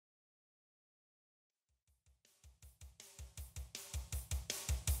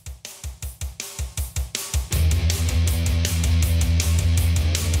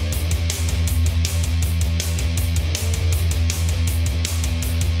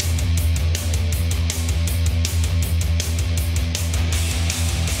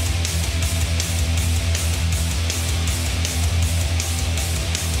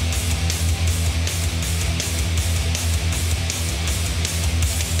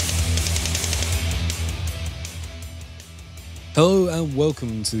Hello and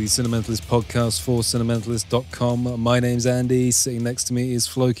welcome to the Cinementalist podcast for Cinementalist.com. My name's Andy. Sitting next to me is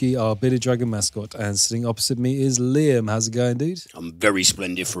Floki, our bearded dragon mascot, and sitting opposite me is Liam. How's it going, dude? I'm very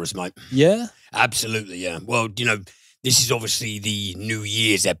splendid for us, mate. Yeah? Absolutely, yeah. Well, this is obviously the New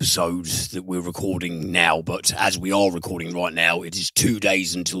Year's episode that we're recording now, but as we are recording right now, it is 2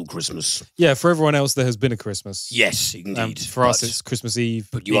 days until Christmas. Yeah, for everyone else, there has been a Christmas. Yes, indeed. For us, it's Christmas Eve.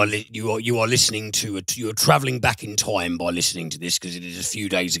 But you are listening to you're travelling back in time by listening to this because it is a few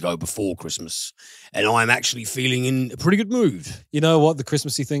days ago before Christmas, and I am actually feeling in a pretty good mood. You know what? The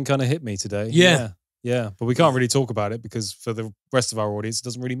Christmassy thing kind of hit me today. Yeah, but we can't really talk about it because for the rest of our audience, it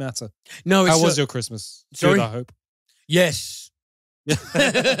doesn't really matter. No, How was your Christmas? Sorry? Good, I hope. Yes. And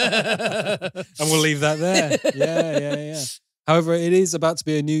we'll leave that there. Yeah. However, it is about to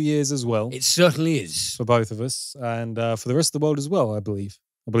be a New Year's as well. It certainly is. For both of us and for the rest of the world as well, I believe.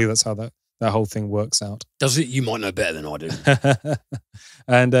 I believe that's how that whole thing works out. Does it? You might know better than I do.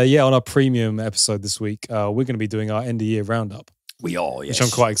 And on our premium episode this week, we're going to be doing our end-of-year roundup. We are, yes. Which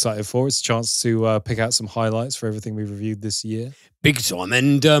I'm quite excited for. It's a chance to pick out some highlights for everything we've reviewed this year. Big time.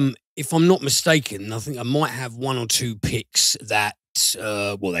 And if I'm not mistaken, I think I might have one or two picks that,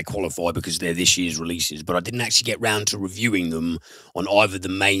 they qualify because they're this year's releases, but I didn't actually get round to reviewing them on either the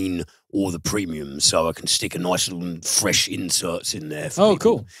main or the premium, so I can stick a nice little fresh inserts in there for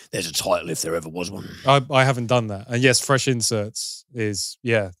people. Cool. There's a title if there ever was one. I haven't done that. And yes, fresh inserts is,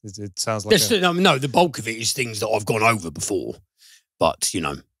 it sounds like No, the bulk of it is things that I've gone over before. But,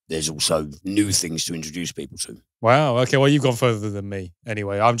 there's also new things to introduce people to. Wow. Okay. Well, you've gone further than me.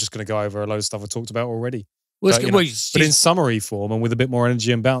 Anyway, I'm just going to go over a load of stuff I talked about already. Well, but in summary form and with a bit more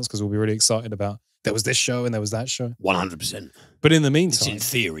energy and bounce because we'll be really excited about there was this show and there was that show. 100%. But in the meantime... It's in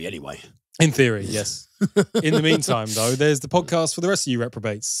theory, anyway. In theory, yes. In the meantime, though, there's the podcast for the rest of you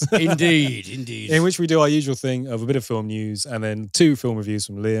reprobates. Indeed. In which we do our usual thing of a bit of film news and then 2 film reviews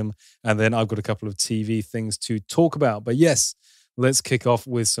from Liam. And then I've got a couple of TV things to talk about. But yes... Let's kick off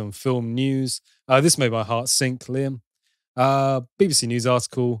with some film news. This made my heart sink, Liam. BBC News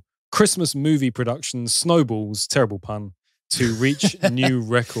article, Christmas movie production snowballs, terrible pun, to reach new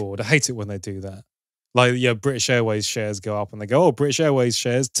record. I hate it when they do that. Like, British Airways shares go up and they go, British Airways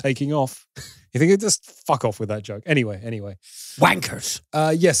shares taking off. You think it just fuck off with that joke. Anyway. Wankers.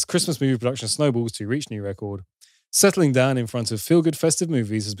 Yes, Christmas movie production snowballs to reach new record. Settling down in front of feel-good festive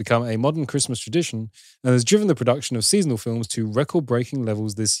movies has become a modern Christmas tradition and has driven the production of seasonal films to record-breaking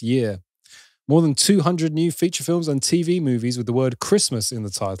levels this year. More than 200 new feature films and TV movies with the word Christmas in the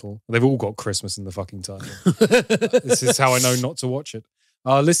title. They've all got Christmas in the fucking title. This is how I know not to watch it.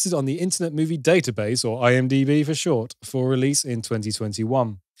 Are listed on the Internet Movie Database, or IMDb for short, for release in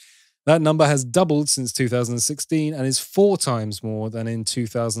 2021. That number has doubled since 2016 and is 4 times more than in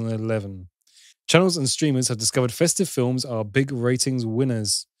 2011. Channels and streamers have discovered festive films are big ratings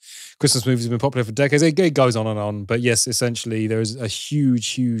winners. Christmas movies have been popular for decades. It goes on. But yes, essentially, there is a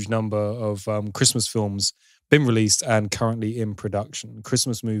huge number of Christmas films been released and currently in production.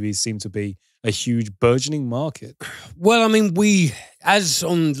 Christmas movies seem to be a huge burgeoning market. Well, I mean, as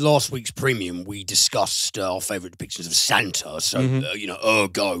on last week's premium, we discussed our favourite depictions of Santa. So,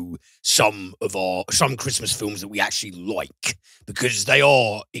 ergo, some Christmas films that we actually like because they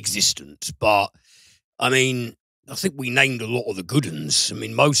are existent. But, I mean, I think we named a lot of the good ones. I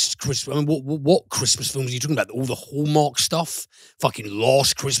mean, most Christmas... I mean, what Christmas films are you talking about? All the Hallmark stuff? Fucking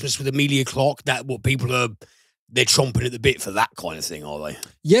Last Christmas with Emilia Clarke? What people are... They're chomping at the bit for that kind of thing, are they?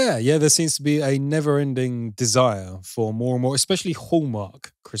 Yeah. There seems to be a never-ending desire for more and more, especially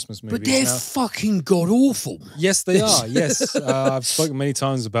Hallmark Christmas movies. But they're fucking god-awful. Yes, they are. Yes. I've spoken many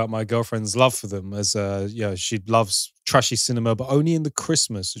times about my girlfriend's love for them as, she loves trashy cinema, but only in the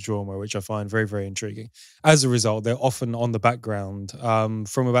Christmas genre, which I find very, very intriguing. As a result, they're often on the background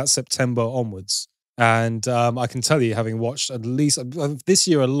from about September onwards. And I can tell you, having watched at least this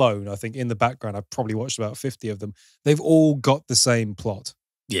year alone, I think in the background, I've probably watched about 50 of them. They've all got the same plot.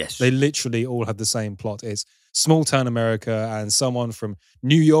 Yes. They literally all had the same plot. It's small town America and someone from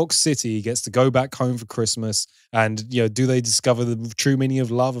New York City gets to go back home for Christmas. And, do they discover the true meaning of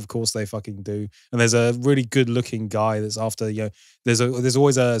love? Of course they fucking do. And there's a really good looking guy that's after, there's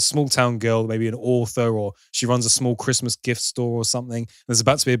always a small town girl, maybe an author, or she runs a small Christmas gift store or something. There's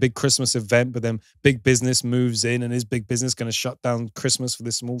about to be a big Christmas event, but then big business moves in and is big business going to shut down Christmas for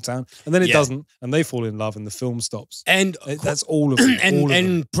this small town? And then it doesn't. And they fall in love and the film stops. And that's all of them.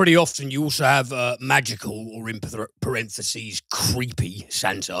 And pretty often you also have magical, or in parentheses, creepy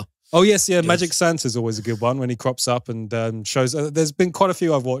Santa. Oh, yes, yeah. Magic Santa's always a good one when he crops up and shows. There's been quite a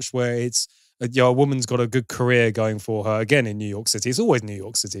few I've watched where it's a woman's got a good career going for her, again, in New York City. It's always New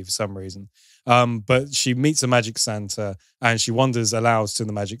York City for some reason. But she meets a magic Santa and she wonders aloud to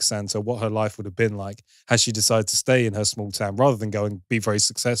the magic Santa what her life would have been like had she decided to stay in her small town rather than go and be very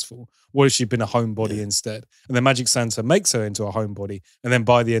successful. What if she'd been a homebody instead? And then magic Santa makes her into a homebody. And then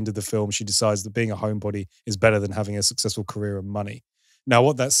by the end of the film, she decides that being a homebody is better than having a successful career and money. Now,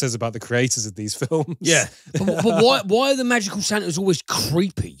 what that says about the creators of these films. Yeah. But why are the magical Santas always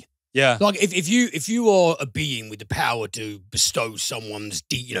creepy? Yeah. Like if you are a being with the power to bestow someone's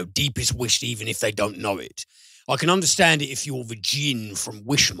deepest wish, even if they don't know it, I can understand it if you're the djinn from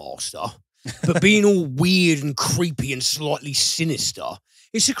Wishmaster. But being all weird and creepy and slightly sinister,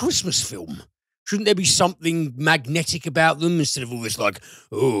 it's a Christmas film. Shouldn't there be something magnetic about them instead of all this like,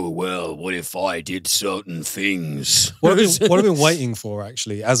 oh, well, what if I did certain things? What I've been waiting for,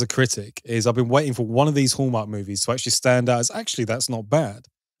 actually, as a critic, is I've been waiting for one of these Hallmark movies to actually stand out as, actually, that's not bad.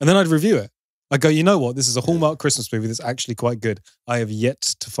 And then I'd review it. I'd go, you know what? This is a Hallmark Christmas movie that's actually quite good. I have yet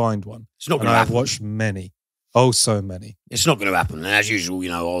to find one. It's not going to happen. I've watched many. Oh, so many. It's not going to happen. And as usual,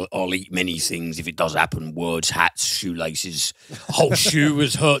 I'll eat many things if it does happen. Words, hats, shoelaces, whole shoe,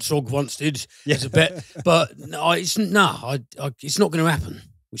 as Herzog once did. Yeah. As a bet. But no, it's not going to happen,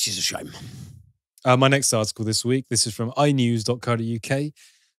 which is a shame. My next article this week, this is from inews.co.uk.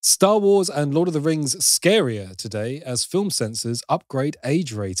 Star Wars and Lord of the Rings scarier today as film censors upgrade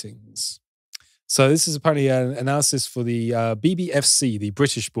age ratings. So this is apparently an analysis for the BBFC, the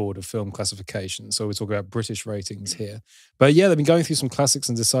British Board of Film Classification. So we're talking about British ratings here. But yeah, they've been going through some classics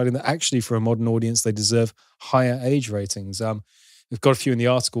and deciding that actually for a modern audience, they deserve higher age ratings. We've got a few in the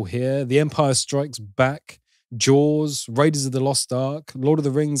article here. The Empire Strikes Back, Jaws, Raiders of the Lost Ark, Lord of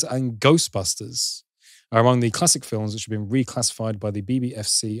the Rings, and Ghostbusters are among the classic films which have been reclassified by the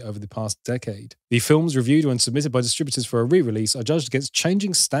BBFC over the past decade. The films reviewed and submitted by distributors for a re-release are judged against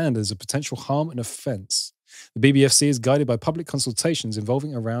changing standards of potential harm and offence. The BBFC is guided by public consultations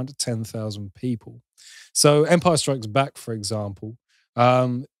involving around 10,000 people. So Empire Strikes Back, for example,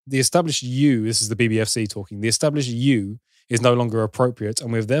 the established U, this is the BBFC talking, the established U is no longer appropriate,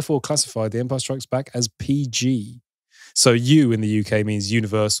 and we have therefore classified The Empire Strikes Back as PG. So U in the UK means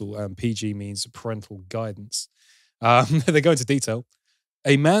universal and PG means parental guidance. They go into detail.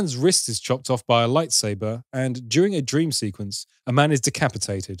 A man's wrist is chopped off by a lightsaber, and during a dream sequence, a man is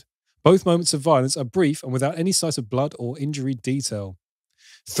decapitated. Both moments of violence are brief and without any sight of blood or injury detail.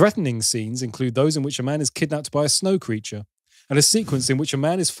 Threatening scenes include those in which a man is kidnapped by a snow creature, and a sequence in which a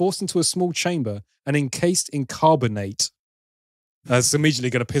man is forced into a small chamber and encased in carbonate. That's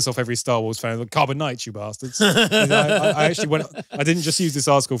immediately going to piss off every Star Wars fan. Carbonite, you bastards. I actually went, I didn't just use this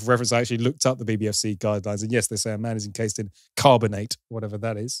article for reference. I actually looked up the BBFC guidelines. And yes, they say a man is encased in carbonate, whatever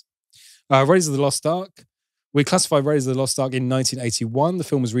that is. Raiders of the Lost Ark. We classified Raiders of the Lost Ark in 1981. The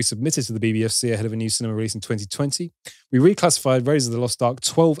film was resubmitted to the BBFC ahead of a new cinema release in 2020. We reclassified Raiders of the Lost Ark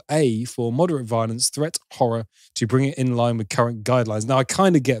 12A for moderate violence, threat, horror to bring it in line with current guidelines. Now, I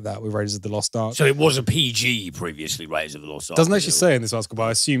kind of get that with Raiders of the Lost Ark. So it was a PG previously, Raiders of the Lost Ark. Doesn't actually say in this article, but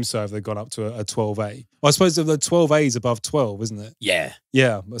I assume so if they've gone up to a 12A. Well, I suppose the 12A is above 12, isn't it? Yeah.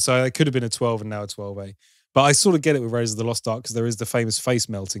 Yeah, so it could have been a 12 and now a 12A. But I sort of get it with Raiders of the Lost Ark because there is the famous face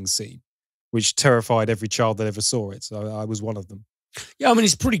melting scene, which terrified every child that ever saw it. So I was one of them. Yeah, I mean,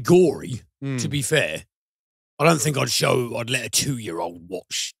 it's pretty gory, to be fair. I don't think I'd let a 2-year-old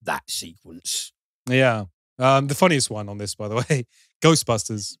watch that sequence. Yeah. The funniest one on this, by the way,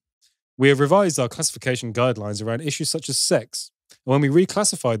 Ghostbusters. We have revised our classification guidelines around issues such as sex. And when we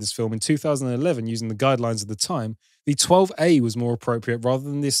reclassified this film in 2011 using the guidelines of the time, the 12A was more appropriate rather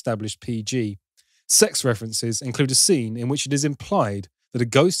than the established PG. Sex references include a scene in which it is implied that a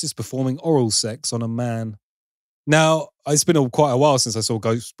ghost is performing oral sex on a man. Now, it's been quite a while since I saw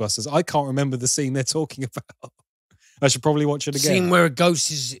Ghostbusters. I can't remember the scene they're talking about. I should probably watch it again. Scene where a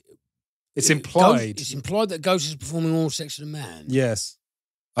ghost is... It's implied. It's implied that a ghost is performing oral sex on a man. Yes.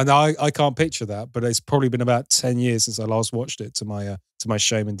 And I can't picture that, but it's probably been about 10 years since I last watched it, to my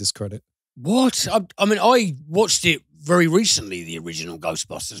shame and discredit. What? I mean, I watched it very recently, the original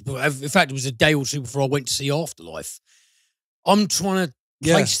Ghostbusters. But in fact, it was a day or two before I went to see Afterlife. I'm trying to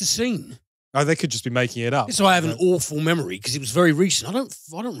place the scene. Oh, they could just be making it up. So I have an awful memory because it was very recent.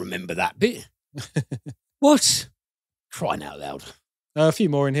 I don't remember that bit. What? Crying out loud. A few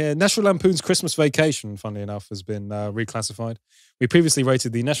more in here. National Lampoon's Christmas Vacation, funnily enough, has been reclassified. We previously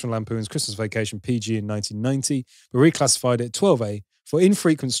rated the National Lampoon's Christmas Vacation PG in 1990, but reclassified it 12A for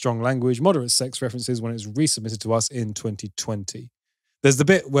infrequent strong language, moderate sex references when it was resubmitted to us in 2020. There's the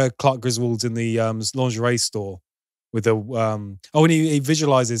bit where Clark Griswold's in the lingerie store with the... and he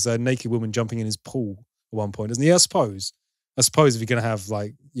visualizes a naked woman jumping in his pool at one point, doesn't he? I suppose if you're going to have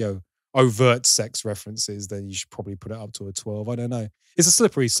overt sex references, then you should probably put it up to a 12. I don't know. It's a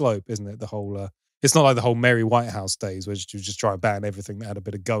slippery slope, isn't it? The whole, it's not like the whole Mary Whitehouse days where you just try and ban everything that had a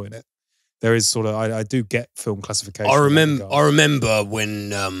bit of go in it. There is sort of, I do get film classification. I remember when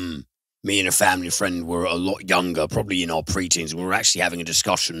me and a family friend were a lot younger, probably in our preteens, and we were actually having a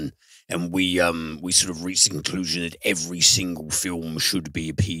discussion, and we sort of reached the conclusion that every single film should be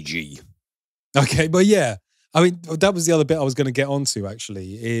a PG. Okay, but yeah. I mean, that was the other bit I was going to get onto,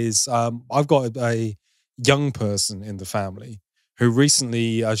 actually, is I've got a young person in the family who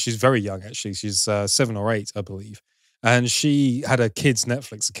recently, she's very young, actually. She's 7 or 8, I believe. And she had a kid's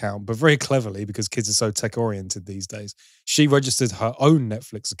Netflix account, but very cleverly, because kids are so tech-oriented these days, she registered her own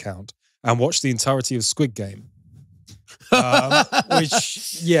Netflix account and watched the entirety of Squid Game.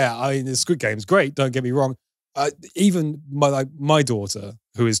 Which, yeah, I mean, the Squid Game's great, don't get me wrong. Even my daughter,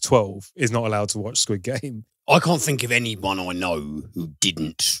 who is 12, is not allowed to watch Squid Game. I can't think of anyone I know who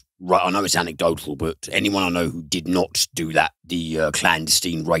didn't. Right, I know it's anecdotal, but anyone I know who did not do that, the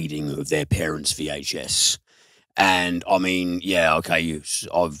clandestine raiding of their parents' VHS. And I mean, yeah, okay,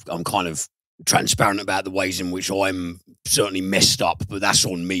 I'm kind of transparent about the ways in which I'm certainly messed up, but that's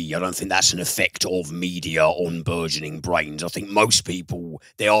on me. I don't think that's an effect of media on burgeoning brains. I think most people,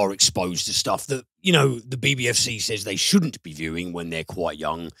 they are exposed to stuff that, you know, the BBFC says they shouldn't be viewing when they're quite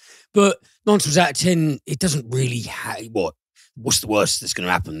young. But 9 times out of 10, it doesn't really what's the worst that's going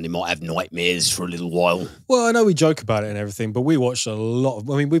to happen? They might have nightmares for a little while. Well, I know we joke about it and everything, but we watch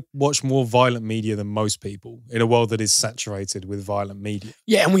we watch more violent media than most people in a world that is saturated with violent media.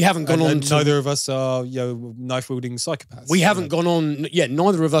 Yeah, and we haven't gone on to... Neither of us are, knife-wielding psychopaths. We haven't gone on... Yeah,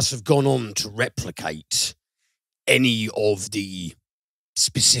 neither of us have gone on to replicate any of the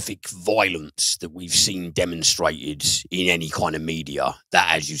specific violence that we've seen demonstrated in any kind of media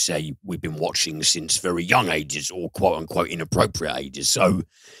that, as you say, we've been watching since very young ages or quote-unquote inappropriate ages. So,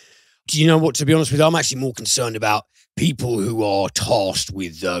 do you know what, to be honest with you, I'm actually more concerned about people who are tasked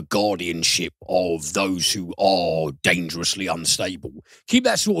with guardianship of those who are dangerously unstable. Keep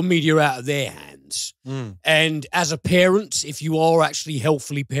that sort of media out of their hands. And as a parent, if you are actually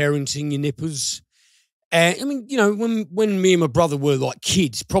healthily parenting your nippers... I mean, you know, when me and my brother were like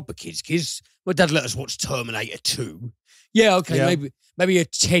kids, proper kids, my dad let us watch Terminator 2. Yeah, okay, yeah. Maybe a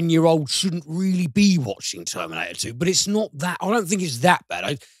 10-year-old shouldn't really be watching Terminator 2, but it's not that. I don't think it's that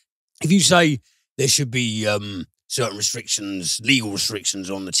bad. If you say there should be certain restrictions, legal restrictions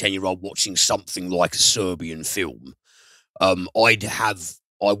on the 10-year-old watching something like a Serbian film,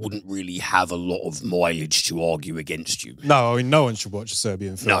 I wouldn't really have a lot of mileage to argue against you. No, I mean, no one should watch a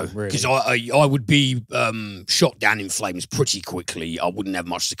Serbian film, really. Because I would be shot down in flames pretty quickly. I wouldn't have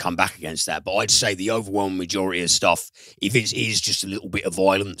much to come back against that. But I'd say the overwhelming majority of stuff, if it is just a little bit of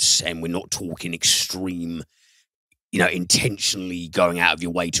violence and we're not talking extreme, intentionally going out of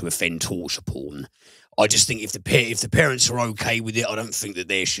your way to offend torture porn, I just think if the parents are okay with it, I don't think that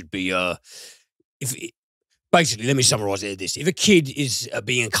there should be Basically, let me summarise it as this. If a kid is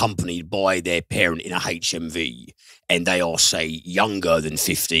being accompanied by their parent in a HMV and they are, say, younger than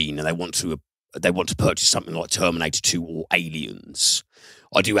 15 and they want to purchase something like Terminator 2 or Aliens,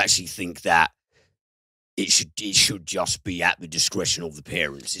 I do actually think that it should just be at the discretion of the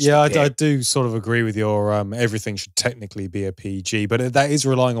parents. I do sort of agree with your everything should technically be a PG, but that is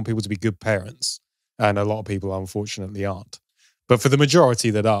relying on people to be good parents, and a lot of people, unfortunately, aren't. But for the majority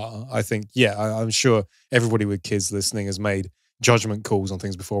that are, I think, I'm sure everybody with kids listening has made judgment calls on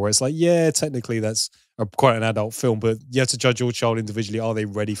things before where it's like, yeah, technically that's quite an adult film, but you have to judge your child individually. Are they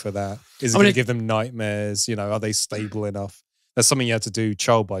ready for that? Is it going to give them nightmares? Are they stable enough? That's something you have to do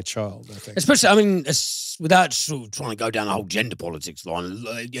child by child, I think. Especially, without sort of trying to go down the whole gender politics line,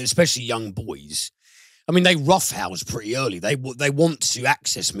 especially young boys. They roughhouse pretty early. They want to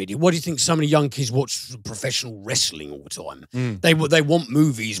access media. What do you think so many young kids watch professional wrestling all the time? They want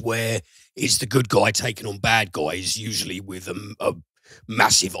movies where it's the good guy taking on bad guys, usually with a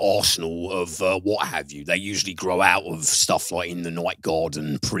massive arsenal of what have you. They usually grow out of stuff like In the Night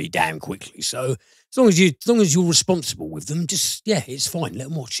Garden pretty damn quickly. So as long as you're responsible with them, it's fine. Let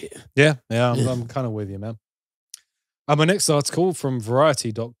them watch it. Yeah, I'm kind of with you, man. My next article from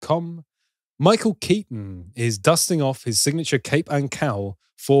Variety.com. Michael Keaton is dusting off his signature cape and cowl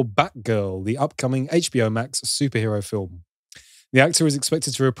for Batgirl, the upcoming HBO Max superhero film. The actor is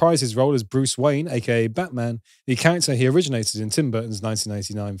expected to reprise his role as Bruce Wayne, aka Batman, the character he originated in Tim Burton's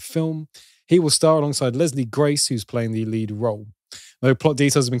 1989 film. He will star alongside Leslie Grace, who's playing the lead role. Though plot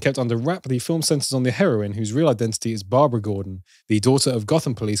details have been kept under wrap, the film centers on the heroine, whose real identity is Barbara Gordon, the daughter of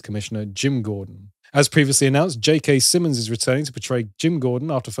Gotham Police Commissioner Jim Gordon. As previously announced, J.K. Simmons is returning to portray Jim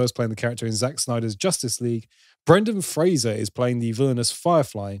Gordon after first playing the character in Zack Snyder's Justice League. Brendan Fraser is playing the villainous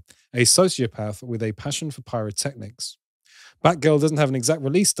Firefly, a sociopath with a passion for pyrotechnics. Batgirl doesn't have an exact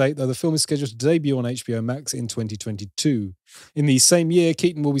release date, though the film is scheduled to debut on HBO Max in 2022. In the same year,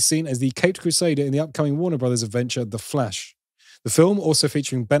 Keaton will be seen as the Caped Crusader in the upcoming Warner Brothers adventure, The Flash. The film, also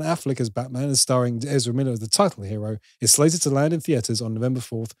featuring Ben Affleck as Batman and starring Ezra Miller as the title hero, is slated to land in theaters on November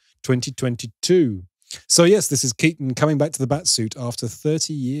 4th, 2022. So yes, this is Keaton coming back to the Batsuit after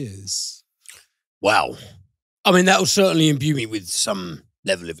 30 years. Wow. I mean, that will certainly imbue me with some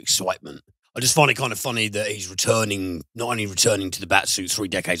level of excitement. I just find it kind of funny that he's returning, not only returning to the Batsuit 3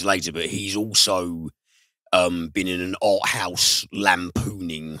 decades later, but he's also been in an art house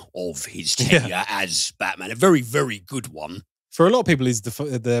lampooning of his tenure as Batman. A very, very good one. For a lot of people, he's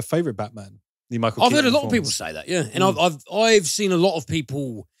their favourite Batman. The Michael I've Keaton heard a lot of people say that, yeah. And I've seen a lot of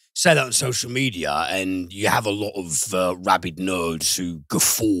people say that on social media, and you have a lot of rabid nerds who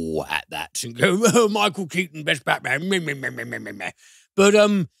guffaw at that and go, oh, Michael Keaton, best Batman.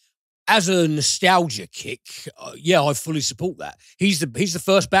 But as a nostalgia kick, yeah, I fully support that. He's the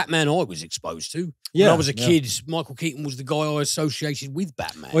first Batman I was exposed to. Yeah, when I was a kid, Michael Keaton was the guy I associated with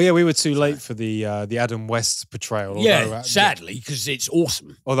Batman. Well, yeah, we were too late for the Adam West portrayal. Yeah, sadly, because it's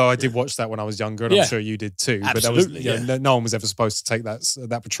awesome. Although I did watch that when I was younger, and I'm sure you did too. Absolutely, but that was, no one was ever supposed to take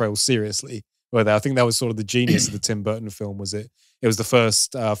that portrayal seriously. Were they? I think that was sort of the genius of the Tim Burton film. Was it? It was the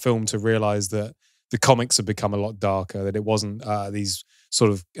first film to realize that the comics had become a lot darker. That it wasn't these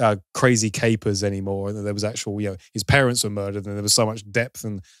sort of crazy capers anymore. And that there was actual, his parents were murdered, and there was so much depth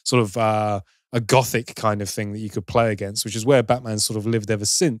and sort of a gothic kind of thing that you could play against, which is where Batman sort of lived ever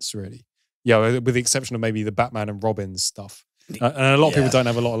since, really. Yeah, with the exception of maybe the Batman and Robin stuff. And a lot of people don't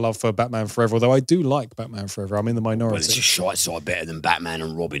have a lot of love for Batman Forever, although I do like Batman Forever. I'm in the minority. Well, it's a shite side better than Batman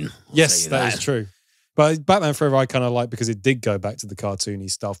and Robin. Yes, that is true. But Batman Forever I kind of like because it did go back to the cartoony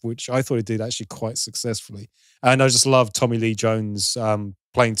stuff, which I thought it did actually quite successfully. And I just love Tommy Lee Jones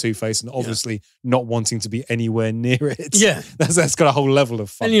playing Two-Face and obviously not wanting to be anywhere near it. Yeah. That's got a whole level of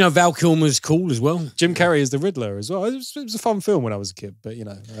fun. And, Val Kilmer's cool as well. Jim Carrey is the Riddler as well. It was a fun film when I was a kid, but,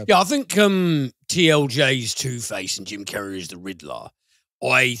 Yeah, I think TLJ's Two-Face and Jim Carrey is the Riddler.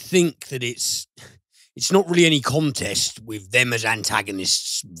 I think that it's not really any contest with them as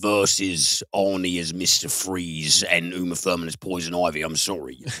antagonists versus Arnie as Mr. Freeze and Uma Thurman as Poison Ivy. I'm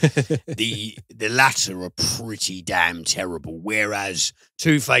sorry. The latter are pretty damn terrible, whereas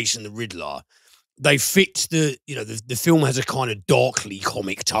Two-Face and the Riddler, they fit the film has a kind of darkly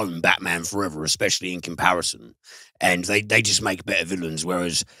comic tone, Batman Forever, especially in comparison, and they just make better villains,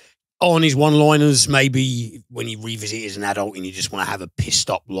 whereas Arnie's one-liners, maybe when you revisit it as an adult and you just want to have a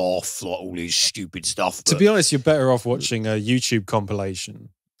pissed-up laugh, like all his stupid stuff. To be honest, you're better off watching a YouTube compilation,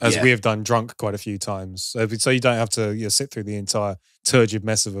 as we have done drunk quite a few times. So you don't have to sit through the entire turgid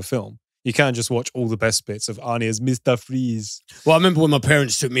mess of a film. You can just watch all the best bits of Arnie as Mr. Freeze. Well, I remember when my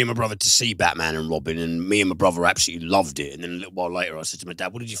parents took me and my brother to see Batman and Robin, and me and my brother absolutely loved it. And then a little while later, I said to my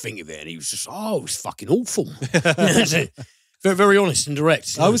dad, what did you think of it? And he was just, it was fucking awful. Very, very honest and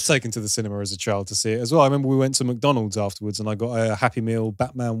direct. I was taken to the cinema as a child to see it as well. I remember we went to McDonald's afterwards and I got a Happy Meal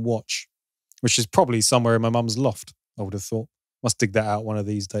Batman watch, which is probably somewhere in my mum's loft, I would have thought. Must dig that out one of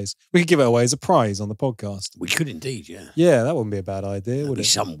these days. We could give it away as a prize on the podcast. We could indeed, yeah. Yeah, that wouldn't be a bad idea, would it?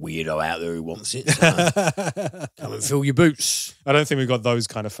 Some weirdo out there who wants it. So come and fill your boots. I don't think we've got those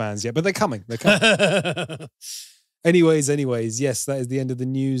kind of fans yet, but they're coming. They're coming. Anyways, yes, that is the end of the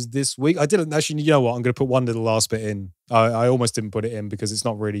news this week. I didn't actually, you know what? I'm going to put one little last bit in. I almost didn't put it in because it's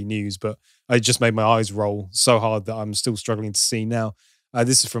not really news, but I just made my eyes roll so hard that I'm still struggling to see now.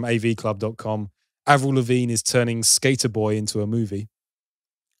 This is from avclub.com. Avril Lavigne is turning Skater Boy into a movie.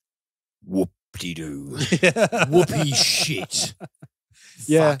 Whoop-de-doo. Whoopee shit.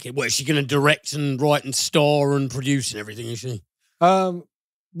 Yeah. Fuck it. What, is she going to direct and write and star and produce and everything, is she?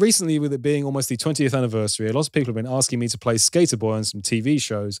 Recently, with it being almost the 20th anniversary, a lot of people have been asking me to play Skater Boy on some TV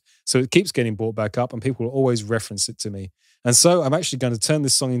shows, so it keeps getting brought back up and people will always reference it to me. And so I'm actually going to turn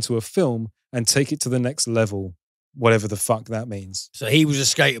this song into a film and take it to the next level, whatever the fuck that means. So he was a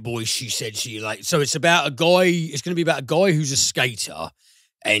skater boy, she said she liked. So it's about a guy, it's going to be about a guy who's a skater,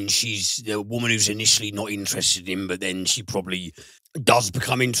 and she's the woman who's initially not interested in him, but then she probably does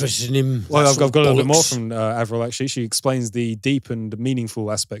become interested in him. Well, I've got a little bit more from Avril, actually. She explains the deep and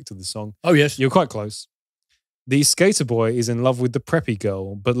meaningful aspect of the song. Oh, yes. You're quite close. The skater boy is in love with the preppy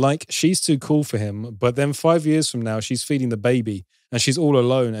girl, but she's too cool for him. But then 5 years from now, she's feeding the baby and she's all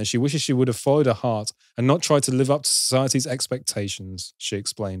alone and she wishes she would have followed her heart and not tried to live up to society's expectations, she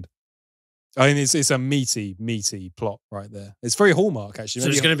explained. I mean, it's a meaty plot right there. It's very Hallmark, actually. So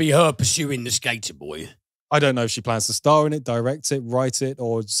it's going to be her pursuing the skater boy. I don't know if she plans to star in it, direct it, write it,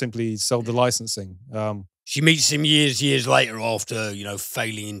 or simply sell the licensing. She meets him years later after,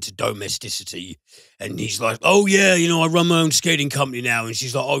 failing into domesticity. And he's like, oh, yeah, I run my own skating company now. And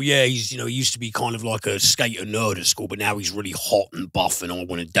she's like, oh, yeah, he's, he used to be kind of like a skater nerd at school, but now he's really hot and buff and I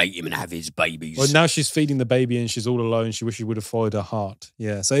want to date him and have his babies. Well, now she's feeding the baby and she's all alone. She wishes she would have followed her heart.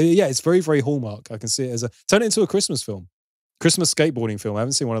 Yeah. So, yeah, it's very, very Hallmark. I can see it as turn it into a Christmas film. Christmas skateboarding film. I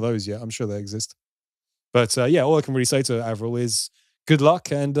haven't seen one of those yet. I'm sure they exist. But, yeah, all I can really say to Avril is good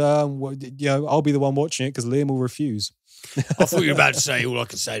luck. And, I'll be the one watching it because Liam will refuse. I thought you were about to say, all I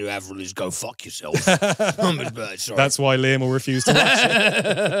can say to Avril is go fuck yourself. Sorry. That's why Liam will refuse to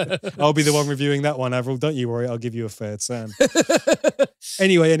watch it. I'll be the one reviewing that one, Avril. Don't you worry. I'll give you a fair turn.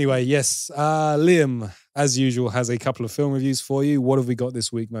 Anyway, yes. Liam, as usual, has a couple of film reviews for you. What have we got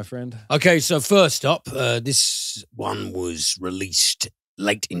this week, my friend? Okay, so first up, this one was released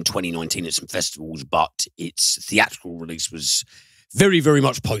late in 2019 at some festivals, but its theatrical release was very, very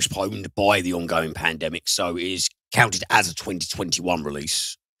much postponed by the ongoing pandemic. So it is counted as a 2021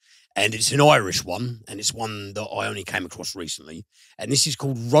 release. And it's an Irish one, and it's one that I only came across recently. And this is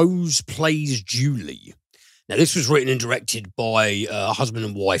called Rose Plays Julie. Now, this was written and directed by a husband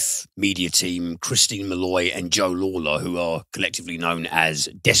and wife media team, Christine Malloy and Joe Lawler, who are collectively known as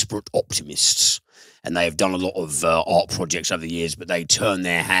Desperate Optimists. And they have done a lot of art projects over the years, but they turned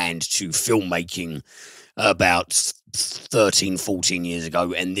their hand to filmmaking about 13, 14 years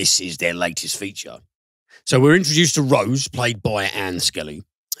ago, and this is their latest feature. So we're introduced to Rose, played by Anne Skelly,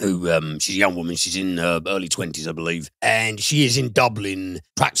 who she's a young woman. She's in her early 20s, I believe, and she is in Dublin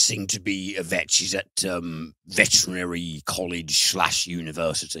practicing to be a vet. She's at veterinary college /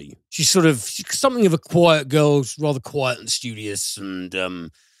 university. She's something of a quiet girl, rather quiet and studious,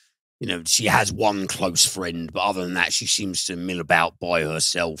 and she has one close friend, but other than that, she seems to mill about by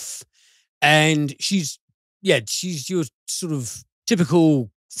herself. And she's your sort of typical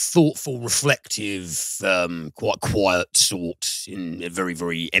thoughtful, reflective, quite quiet sort in a very,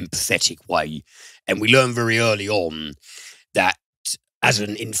 very empathetic way. And we learn very early on that as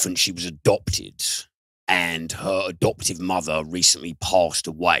an infant, she was adopted and her adoptive mother recently passed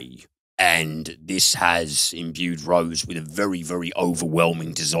away. And this has imbued Rose with a very, very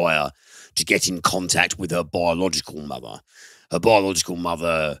overwhelming desire to get in contact with her biological mother. Her biological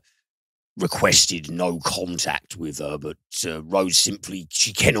mother requested no contact with her, but Rose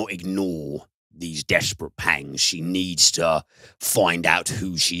she cannot ignore these desperate pangs. She needs to find out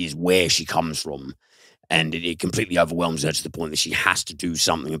who she is, where she comes from. And it completely overwhelms her to the point that she has to do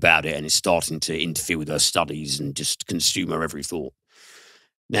something about it, and it's starting to interfere with her studies and just consume her every thought.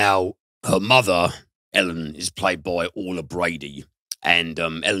 Now, her mother, Ellen, is played by Orla Brady, and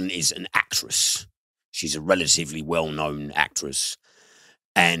Ellen is an actress. She's a relatively well-known actress,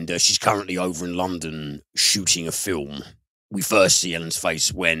 and she's currently over in London shooting a film. We first see Ellen's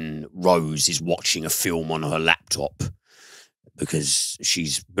face when Rose is watching a film on her laptop, because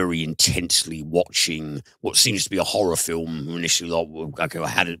she's very intensely watching what seems to be a horror film. We're initially like, well, okay,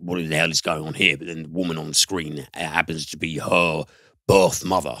 what the hell is going on here? But then the woman on the screen happens to be her birth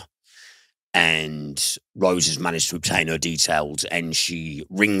mother. And Rose has managed to obtain her details, and she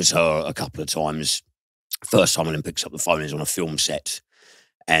rings her a couple of times. First time Ellen picks up the phone is on a film set.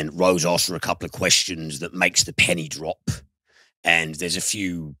 And Rose asks her a couple of questions that makes the penny drop. And there's a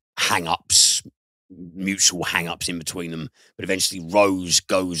few hang-ups, mutual hang-ups in between them. But eventually Rose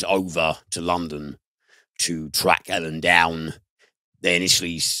goes over to London to track Ellen down. They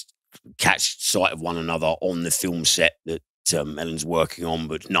initially catch sight of one another on the film set that Ellen's working on,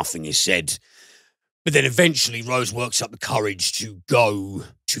 but nothing is said. But then eventually Rose works up the courage to go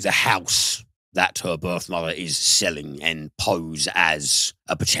to the house that her birth mother is selling and pose as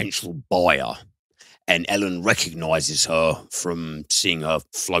a potential buyer. And Ellen recognizes her from seeing her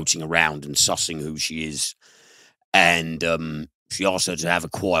floating around and sussing who she is. And she asks her to have a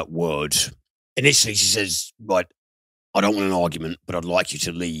quiet word. Initially, she says, right, I don't want an argument, but I'd like you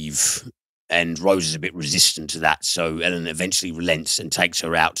to leave. And Rose is a bit resistant to that. So Ellen eventually relents and takes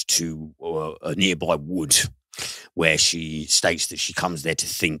her out to a nearby wood, where she states that she comes there to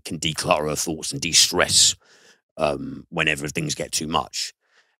think and declutter her thoughts and de-stress whenever things get too much.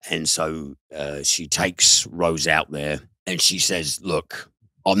 And so she takes Rose out there and she says, look,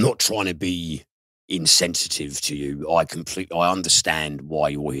 I'm not trying to be insensitive to you. I understand why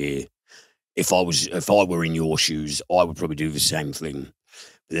you're here. If I were in your shoes, I would probably do the same thing.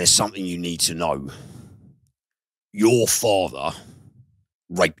 But there's something you need to know. Your father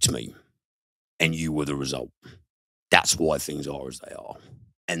raped me, and you were the result. That's why things are as they are.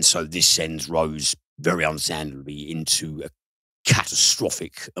 And so this sends Rose very understandably into a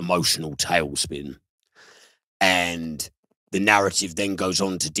catastrophic emotional tailspin. And the narrative then goes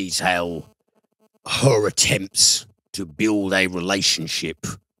on to detail her attempts to build a relationship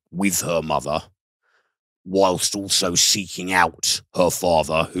with her mother, whilst also seeking out her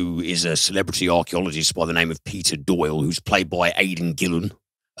father, who is a celebrity archaeologist by the name of Peter Doyle, who's played by Aidan Gillen,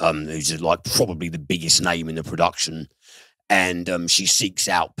 who's like probably the biggest name in the production. And she seeks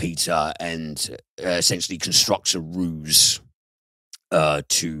out Peter and essentially constructs a ruse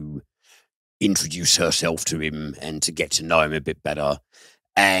to introduce herself to him and to get to know him a bit better,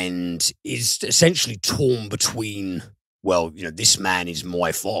 and is essentially torn between, well, you know, this man is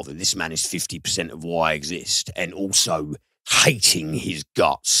my father, this man is 50% of why I exist, and also hating his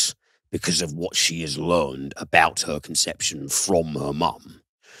guts because of what she has learned about her conception from her mum.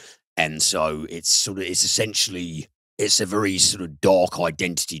 And so it's a very sort of dark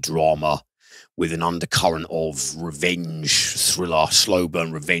identity drama with an undercurrent of revenge thriller, slow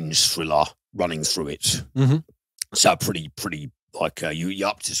burn revenge thriller running through it. Mm-hmm. So pretty like you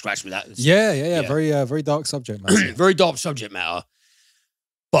up to scratch with that? Yeah. Very dark subject matter. Very dark subject matter.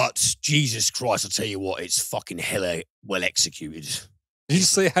 But Jesus Christ, I tell you what, it's fucking hella well executed. Did you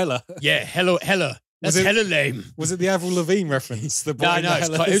say hella? Yeah, hella. That's hella lame. Was it the Avril Lavigne reference? No,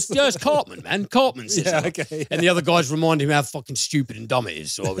 it's Cartman, man. Cartman says yeah, that. okay. And the other guys remind him how fucking stupid and dumb it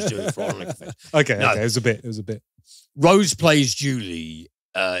is, so I was doing it for ironic effect. Okay, it was a bit. Rose Plays Julie.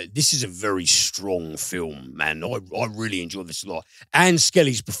 This is a very strong film, man. I really enjoy this a lot. Anne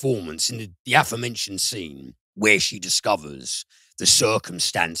Skelly's performance in the aforementioned scene where she discovers the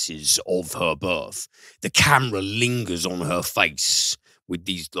circumstances of her birth. The camera lingers on her face with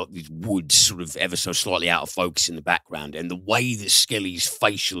these woods sort of ever so slightly out of focus in the background, and the way that Skelly's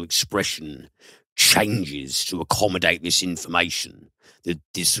facial expression changes to accommodate this information. The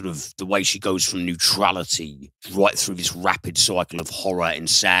way she goes from neutrality right through this rapid cycle of horror and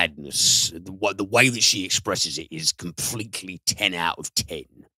sadness, the way that she expresses it is completely 10 out of 10.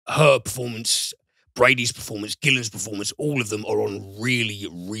 Her performance, Brady's performance, Gillen's performance, all of them are on really,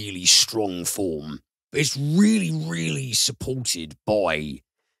 really strong form. It's really, really supported by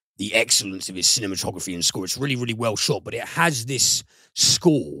the excellence of its cinematography and score. It's really, really well shot, but it has this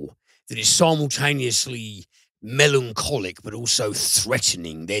score that is simultaneously melancholic but also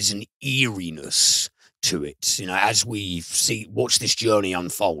threatening. There's an eeriness to it, you know, as we watch this journey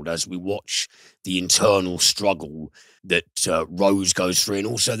unfold, as we watch the internal struggle that Rose goes through, and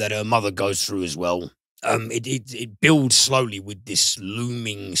also that her mother goes through as well. It builds slowly with this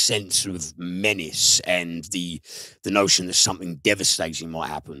looming sense of menace and the notion that something devastating might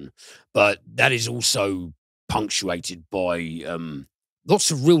happen, but that is also punctuated by lots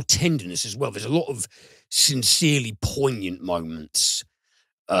of real tenderness as well. There's a lot of sincerely poignant moments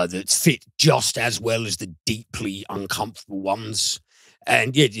that fit just as well as the deeply uncomfortable ones.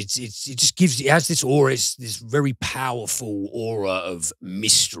 And yeah, it has this aura, it's this very powerful aura of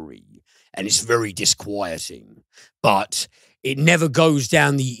mystery, and it's very disquieting, but it never goes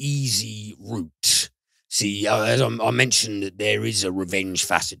down the easy route. See, as I mentioned, that there is a revenge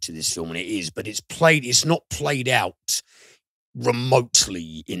facet to this film, and it is, but it's not played out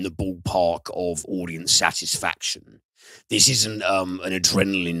remotely in the ballpark of audience satisfaction. This isn't an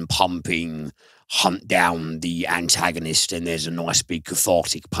adrenaline pumping hunt down the antagonist and there's a nice big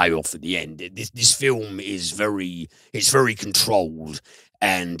cathartic payoff at the end. This film is very controlled,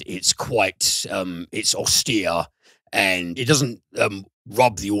 and it's quite it's austere, and it doesn't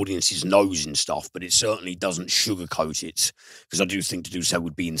rub the audience's nose in stuff, but it certainly doesn't sugarcoat it, because I do think to do so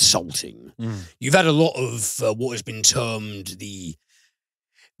would be insulting. You've had a lot of what has been termed the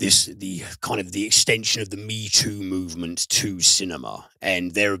kind of the extension of the Me Too movement to cinema,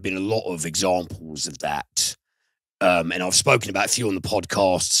 and there have been a lot of examples of that. And I've spoken about a few on the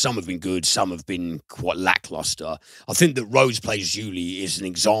podcast. Some have been good, some have been quite lackluster. I think that Rose Plays Julie is an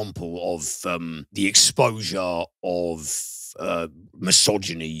example of the exposure of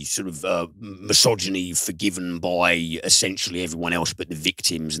misogyny, misogyny forgiven by essentially everyone else but the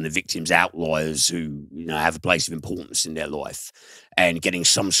victims and the victims' outliers who, you know, have a place of importance in their life, and getting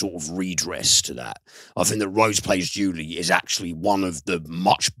some sort of redress to that. I think that Rose Plays Julie is actually one of the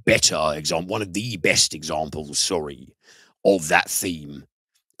one of the best examples, of that theme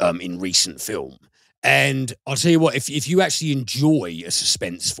in recent film. And I'll tell you what, if you actually enjoy a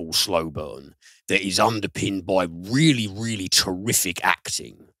suspenseful slow burn that is underpinned by really, really terrific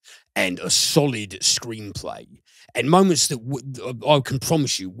acting and a solid screenplay, and moments that I can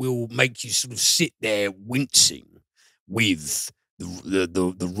promise you will make you sort of sit there wincing with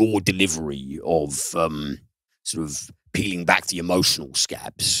the raw delivery of sort of peeling back the emotional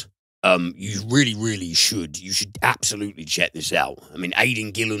scabs, you really, really should. You should absolutely check this out. I mean,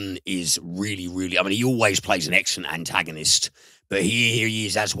 Aidan Gillen is really, really, I mean, he always plays an excellent antagonist, But here he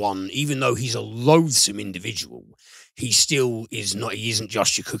is as one, even though he's a loathsome individual, he still is not, he isn't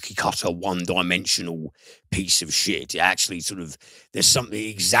just your cookie cutter, one-dimensional piece of shit. It actually sort of, there's something, it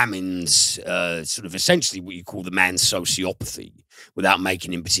examines sort of essentially what you call the man's sociopathy without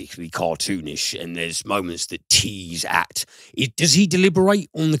making him particularly cartoonish. And there's moments that tease at it. Does he deliberate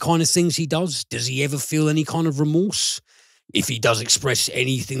on the kind of things he does? Does he ever feel any kind of remorse? If he does express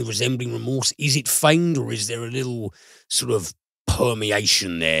anything resembling remorse, is it feigned, or is there a little sort of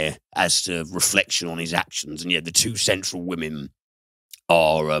permeation there as to reflection on his actions? And yeah, the two central women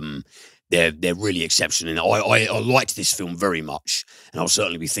are they're really exceptional. And I liked this film very much, and I'll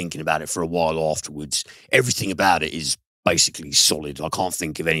certainly be thinking about it for a while afterwards. Everything about it is basically solid. I can't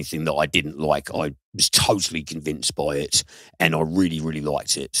think of anything that I didn't like. I was totally convinced by it, and I really, really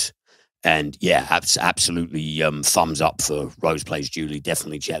liked it. And yeah, absolutely thumbs up for Rose Plays Julie.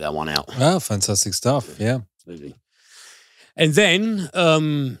 Definitely check that one out. Oh, fantastic stuff. Yeah. Absolutely. And then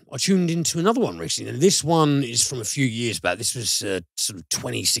I tuned into another one recently. And this one is from a few years back. This was sort of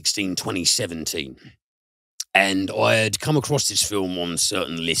 2016, 2017. And I had come across this film on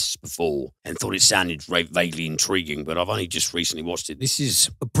certain lists before and thought it sounded vaguely intriguing, but I've only just recently watched it. This is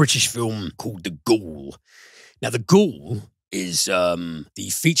a British film called The Ghoul. Now, The Ghoul is the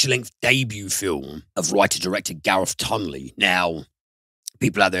feature-length debut film of writer-director Gareth Tunley. Now,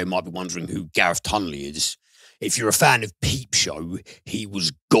 people out there might be wondering who Gareth Tunley is. If you're a fan of Peep Show, he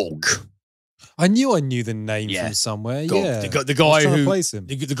was Gog. I knew the name from somewhere. Gog. Yeah, the guy who place him.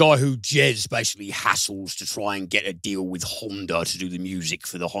 The guy who Jez basically hassles to try and get a deal with Honda to do the music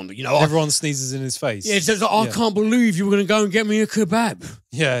for the Honda. You know, everyone sneezes in his face. Yeah, it says, I can't believe you were going to go and get me a kebab.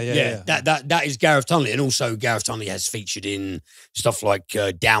 Yeah. That is Gareth Tunley, and also Gareth Tunley has featured in stuff like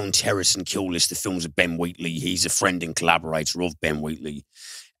Down Terrace and Kill List, the films of Ben Wheatley. He's a friend and collaborator of Ben Wheatley.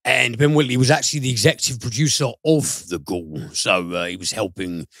 And Ben Wheatley was actually the executive producer of The Ghoul. So he was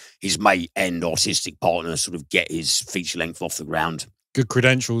helping his mate and artistic partner sort of get his feature length off the ground. Good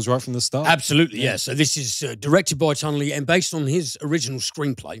credentials right from the start. Absolutely, yeah. So this is directed by Tunley and based on his original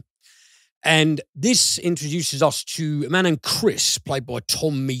screenplay. And this introduces us to a man named Chris, played by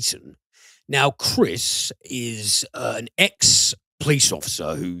Tom Meaton. Now, Chris is an ex-police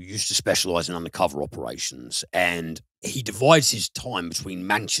officer who used to specialise in undercover operations, and he divides his time between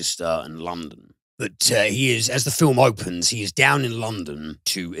Manchester and London. But he is, as the film opens, he is down in London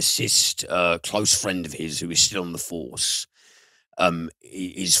to assist a close friend of his who is still on the force.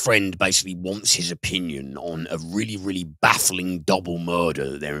 His friend basically wants his opinion on a really, really baffling double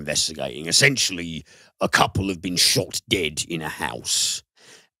murder that they're investigating. Essentially, a couple have been shot dead in a house,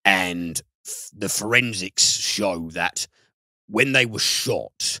 and the forensics show that when they were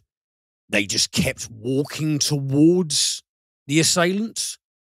shot, they just kept walking towards the assailants,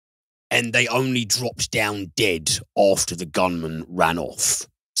 and they only dropped down dead after the gunman ran off.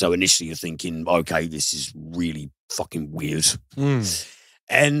 So initially you're thinking, okay, this is really fucking weird.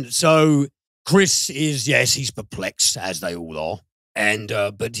 And so Chris is, yes, he's perplexed, as they all are. And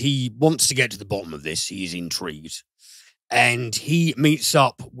but he wants to get to the bottom of this. He is intrigued. And he meets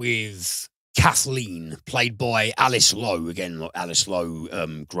up with Kathleen, played by Alice Lowe. Again, Alice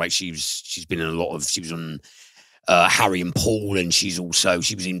Lowe, great. She was on Harry and Paul, and she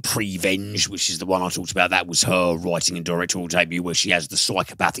was in Prevenge, which is the one I talked about. That was her writing and directorial debut, where she has the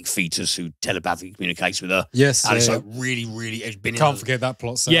psychopathic fetus who telepathically communicates with her. Yes, Alice Lowe really has been. Can't forget that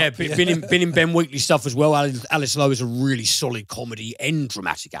plot setup. Yeah, been in Ben Wheatley stuff as well. Alice Lowe is a really solid comedy and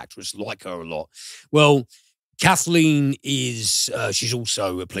dramatic actress. Like her a lot. Well, Kathleen is, she's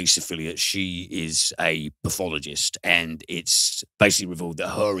also a police affiliate. She is a pathologist, and it's basically revealed that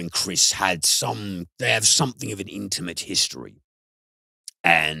her and Chris have something of an intimate history.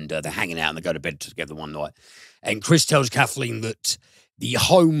 And they're hanging out and they go to bed together one night. And Chris tells Kathleen that the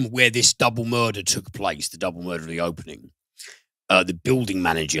home where this double murder took place, the double murder of the opening, the building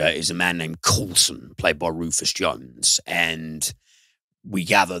manager is a man named Coulson, played by Rufus Jones. And we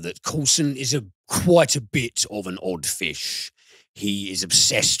gather that Coulson is quite a bit of an odd fish. He is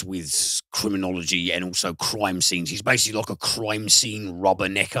obsessed with criminology and also crime scenes. He's basically like a crime scene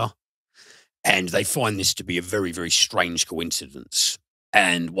rubbernecker. And they find this to be a very, very strange coincidence.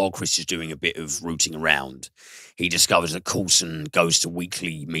 And while Chris is doing a bit of rooting around, he discovers that Coulson goes to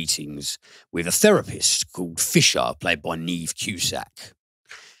weekly meetings with a therapist called Fisher, played by Neve Cusack.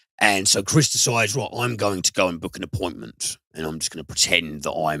 And so Chris decides, right, I'm going to go and book an appointment, and I'm just going to pretend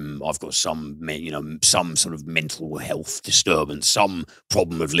that I've got some sort of mental health disturbance, some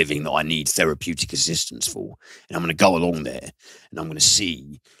problem of living that I need therapeutic assistance for. And I'm going to go along there, and I'm going to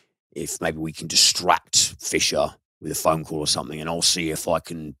see if maybe we can distract Fisher with a phone call or something, and I'll see if I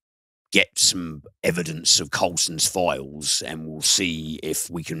can get some evidence of Coulson's files, and we'll see if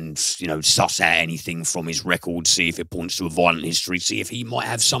we can, suss out anything from his record, see if it points to a violent history, see if he might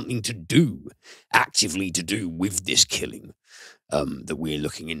have something actively to do with this killing that we're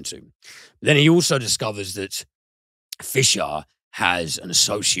looking into. But then he also discovers that Fisher has an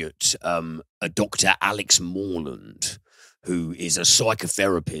associate, a Dr. Alex Morland, who is a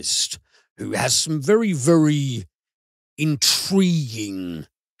psychotherapist who has some very, very intriguing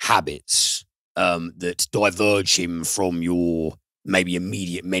habits that diverge him from your maybe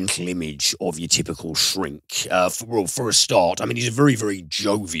immediate mental image of your typical shrink. For a start, I mean, he's a very, very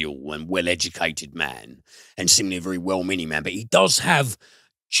jovial and well-educated man, and seemingly a very well-meaning man, but he does have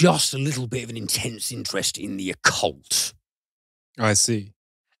just a little bit of an intense interest in the occult. I see.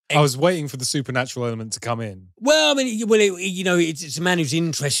 I was waiting for the supernatural element to come in. Well, I mean, it's a man who's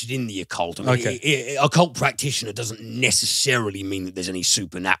interested in the occult. I mean, occult practitioner doesn't necessarily mean that there's any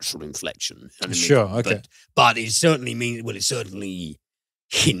supernatural inflection. Sure, okay. But it certainly means, it certainly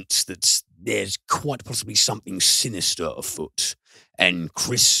hints that there's quite possibly something sinister afoot. And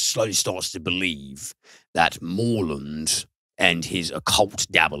Chris slowly starts to believe that Morland and his occult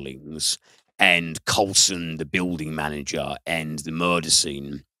dabblings and Coulson, the building manager, and the murder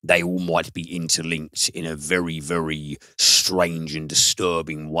scene, they all might be interlinked in a very, very strange and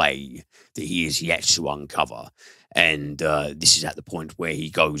disturbing way that he is yet to uncover. And this is at the point where he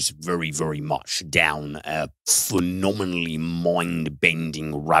goes very, very much down a phenomenally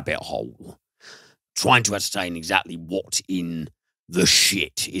mind-bending rabbit hole, trying to ascertain exactly what in the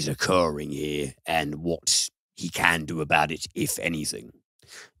shit is occurring here and what he can do about it, if anything.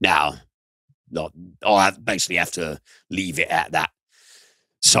 Now, I basically have to leave it at that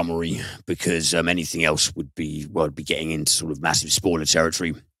summary, because anything else would be getting into sort of massive spoiler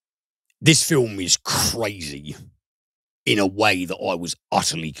territory. This film is crazy in a way that I was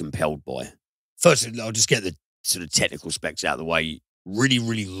utterly compelled by. First, I'll just get the sort of technical specs out of the way. Really,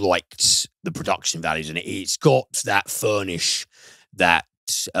 really liked the production values in it. It's got that furnish that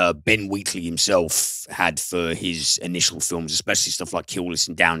Ben Wheatley himself had for his initial films, especially stuff like Kill List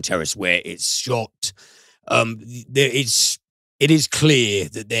and Down Terrace, where it's shot. It is clear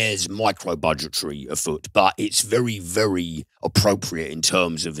that there's micro-budgetary afoot, but it's very, very appropriate in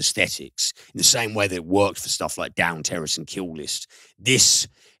terms of aesthetics, in the same way that it worked for stuff like Down Terrace and Kill List. This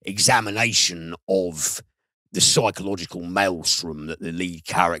examination of the psychological maelstrom that the lead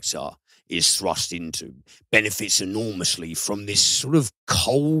character is thrust into benefits enormously from this sort of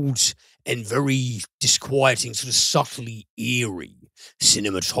cold and very disquieting, sort of subtly eerie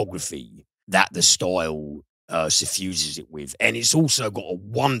cinematography that the style suffuses it with. And it's also got a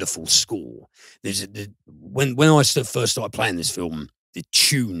wonderful score. When I first started playing this film, the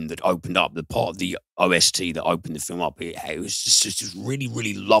tune that opened up, the part of the OST that opened the film up, it was just a really,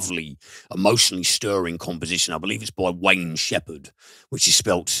 really lovely, emotionally stirring composition. I believe it's by Wayne Shepherd, which is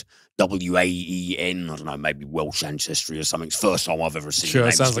spelt Waen, I don't know, maybe Welsh ancestry or something. It's the first time I've ever seen it. Sure,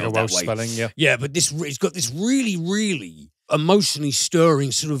 it sounds like a Welsh spelling, yeah. Yeah, but it's got this really, really emotionally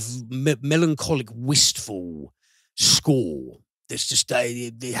stirring, sort of melancholic, wistful score. That's just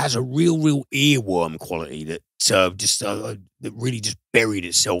it has a real earworm quality that that really just buried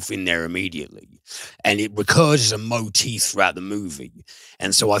itself in there immediately, and it recurs as a motif throughout the movie.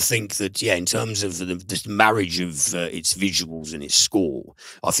 And so I think that, yeah, in terms of the marriage of its visuals and its score,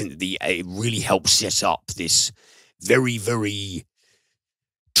 I think that it really helps set up this very, very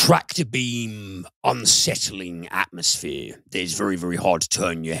tractor beam, unsettling atmosphere that is very, very hard to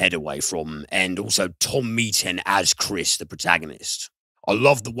turn your head away from. And also Tom Meaten as Chris, the protagonist. I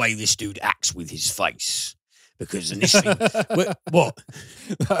love the way this dude acts with his face, because initially, what?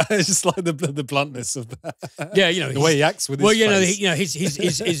 It's just like the bluntness of that. Yeah, the way he acts with his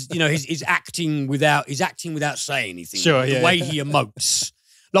face. His acting without saying anything. Sure, the way he emotes.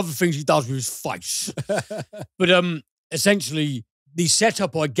 Love the things he does with his face. But essentially, the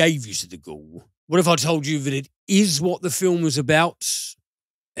setup I gave you to the Ghoul, what if I told you that it is what the film was about,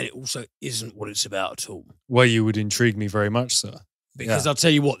 and it also isn't what it's about at all? Well, you would intrigue me very much, sir. Because I'll tell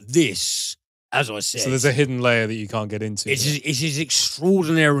you what, this, as I said... So there's a hidden layer that you can't get into. It is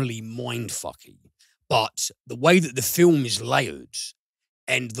extraordinarily mindfucky, but the way that the film is layered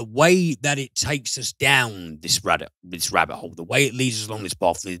and the way that it takes us down this rabbit hole, the way it leads us along this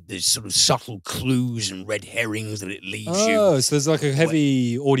path, there's sort of subtle clues and red herrings that it leads you. Oh, so there's like a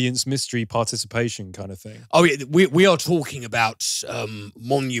heavy audience mystery participation kind of thing. Oh, yeah, we are talking about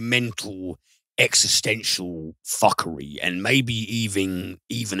monumental existential fuckery, and maybe even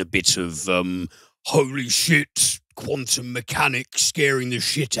a bit of holy shit, quantum mechanics scaring the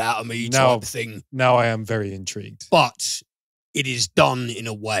shit out of me type thing. Now I am very intrigued. But it is done in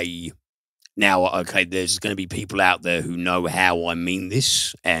a way Now, okay, there's going to be people out there who know how I mean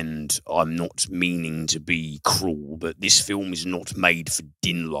this, and I'm not meaning to be cruel, but this film is not made for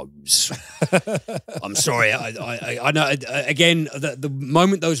Dinlos. I'm sorry. I know. Again, the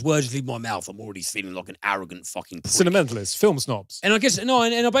moment those words leave my mouth, I'm already feeling like an arrogant fucking prick. Cinementalists, film snobs. And I guess no,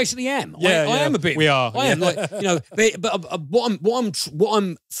 and I basically am. Yeah, I am a bit. We are. I am like, you know. But what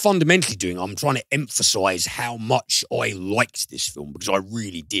I'm fundamentally doing, I'm trying to emphasize how much I liked this film, because I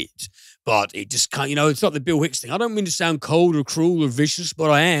really did. But it just can't, you know, it's like the Bill Hicks thing. I don't mean to sound cold or cruel or vicious, but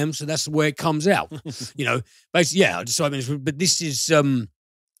I am, so that's the way it comes out. You know, basically, yeah. But this is, I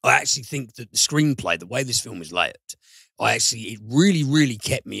actually think that the screenplay, the way this film is layered, it really, really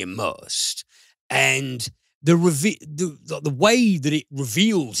kept me immersed. And the way that it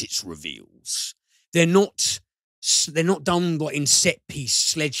reveals its reveals, they're not done like in set piece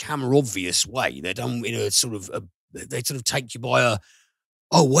sledgehammer obvious way. They're done in a sort of they sort of take you by a,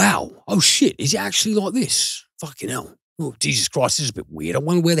 oh, wow. Oh, shit. Is it actually like this? Fucking hell. Oh, Jesus Christ, this is a bit weird. I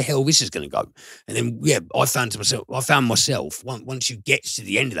wonder where the hell this is going to go. And then, yeah, I found myself, once you get to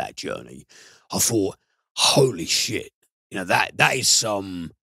the end of that journey, I thought, holy shit. You know, that is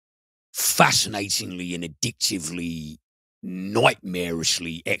some fascinatingly and addictively,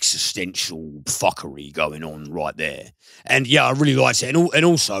 nightmarishly existential fuckery going on right there. And, yeah, I really liked it. And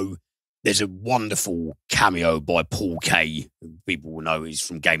also, there's a wonderful cameo by Paul Kaye, who people will know he's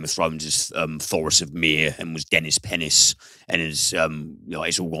from Game of Thrones as Thoros of Myr, and was Dennis Pennis, and is you know,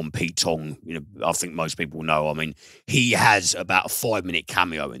 it's all on Pete Tong. You know, I think most people know. I mean, he has about a 5-minute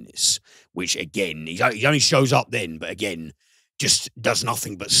cameo in this, which again, he only shows up then, but again, just does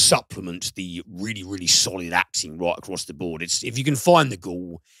nothing but supplement the really, really solid acting right across the board. It's, if you can find the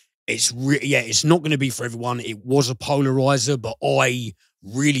Ghoul, it's it's not going to be for everyone. It was a polarizer, but I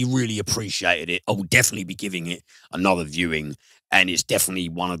really, really appreciated it. I will definitely be giving it another viewing. And it's definitely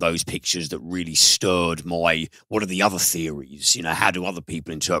one of those pictures that really stirred my, what are the other theories? You know, how do other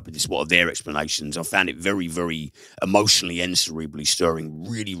people interpret this? What are their explanations? I found it very, very emotionally and cerebrally stirring.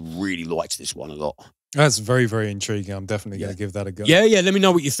 Really, really liked this one a lot. That's very, very intriguing. I'm definitely going to give that a go. Yeah, yeah. Let me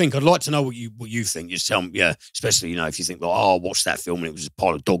know what you think. I'd like to know what you think. Just tell me, yeah. Especially, you know, if you think, like, oh, I watched that film and it was a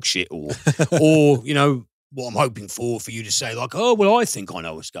pile of dog shit, or, or you know, what I'm hoping for you to say, like, oh, well, I think I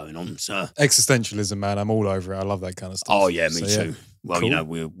know what's going on. So existentialism, man, I'm all over it. I love that kind of stuff. Oh yeah, me too. Yeah. Well, cool.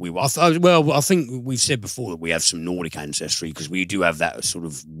 You know, I think we've said before that we have some Nordic ancestry, because we do have that sort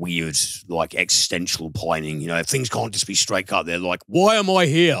of weird, like, existential pining. You know, things can't just be straight cut. They're like, why am I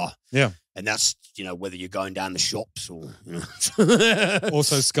here? Yeah. And that's, you know, whether you're going down the shops or, you know.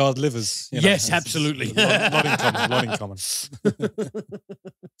 Also scarred livers. You know, yes, absolutely. Lot in common.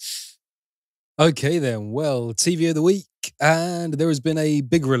 Okay then, well, TV of the week, and there has been a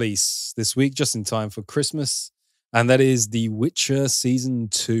big release this week, just in time for Christmas, and that is The Witcher Season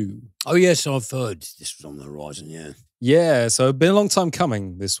 2. Oh yes, I've heard this was on the horizon, yeah. Yeah, so it's been a long time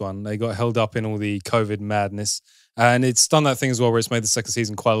coming, this one. They got held up in all the COVID madness, and it's done that thing as well where it's made the second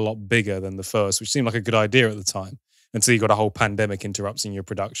season quite a lot bigger than the first, which seemed like a good idea at the time, until you got a whole pandemic interrupting your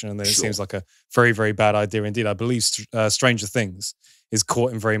production, and then it seems like a very, very bad idea indeed. I believe Stranger Things is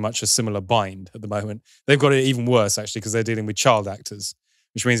caught in very much a similar bind at the moment. They've got it even worse, actually, because they're dealing with child actors,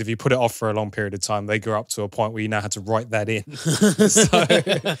 which means if you put it off for a long period of time, they grow up to a point where you now have to write that in. So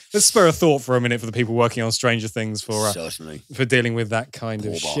let's spare a thought for a minute for the people working on Stranger Things for dealing with that kind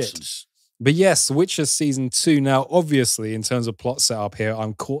of shit. But yes, Witcher Season 2. Now, obviously, in terms of plot setup here,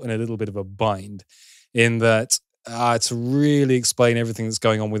 I'm caught in a little bit of a bind in that to really explain everything that's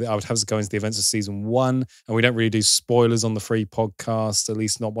going on with it, I would have to go into the events of Season 1, and we don't really do spoilers on the free podcast, at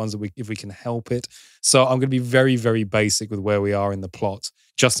least not ones that if we can help it. So I'm going to be very, very basic with where we are in the plot,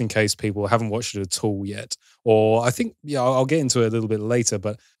 just in case people haven't watched it at all yet. Or I think, yeah, I'll get into it a little bit later,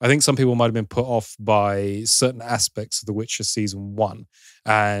 but I think some people might have been put off by certain aspects of The Witcher Season 1,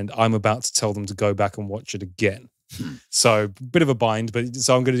 and I'm about to tell them to go back and watch it again. So, bit of a bind, but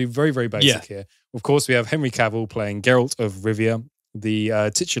so I'm going to do very, very basic here. Of course, we have Henry Cavill playing Geralt of Rivia,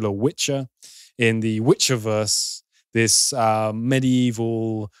 the titular Witcher in the Witcherverse, this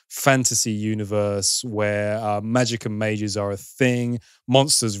medieval fantasy universe where magic and mages are a thing,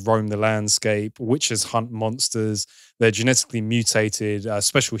 monsters roam the landscape, witches hunt monsters, they're genetically mutated,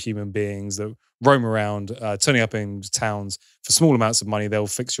 special human beings that roam around, turning up in towns for small amounts of money. They'll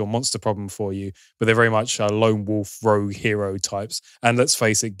fix your monster problem for you, but they're very much lone wolf, rogue hero types. And let's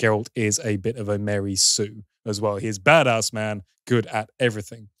face it, Geralt is a bit of a Mary Sue as well. He's badass man, good at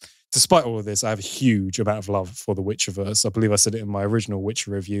everything. Despite all of this, I have a huge amount of love for the Witcherverse. I believe I said it in my original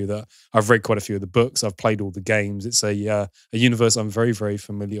Witcher review that I've read quite a few of the books. I've played all the games. It's a universe I'm very, very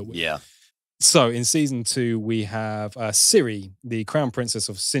familiar with. Yeah. So in season 2, we have Ciri, the crown princess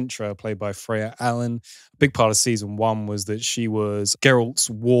of Sintra, played by Freya Allen. A big part of season 1 was that she was Geralt's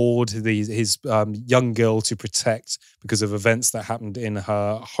ward, his young girl to protect because of events that happened in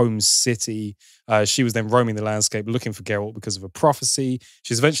her home city. She was then roaming the landscape looking for Geralt because of a prophecy.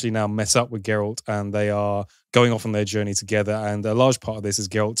 She's eventually now met up with Geralt and they are going off on their journey together. And a large part of this is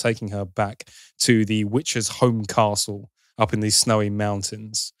Geralt taking her back to the Witcher's home castle up in these snowy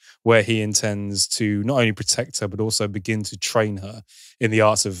mountains, where he intends to not only protect her, but also begin to train her in the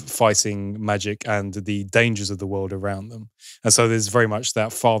arts of fighting magic and the dangers of the world around them. And so there's very much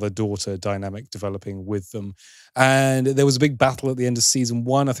that father-daughter dynamic developing with them. And there was a big battle at the end of season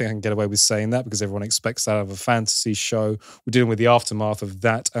 1. I think I can get away with saying that because everyone expects that of a fantasy show. We're dealing with the aftermath of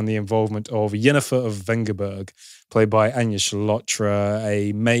that and the involvement of Yennefer of Vengerberg, played by Anya Chalotra,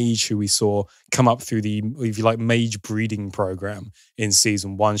 a mage who we saw come up through the, if you like, mage breeding program in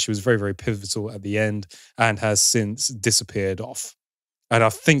season 1. She was very, very pivotal at the end and has since disappeared off. And I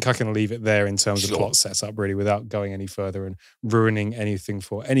think I can leave it there in terms of plot setup, really, without going any further and ruining anything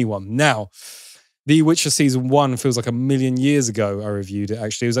for anyone. Now, The Witcher season 1 feels like a million years ago I reviewed it,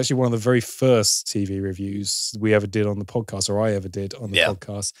 actually. It was actually one of the very first TV reviews we ever did on the podcast, or I ever did on the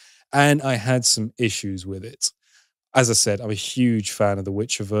podcast. And I had some issues with it. As I said, I'm a huge fan of the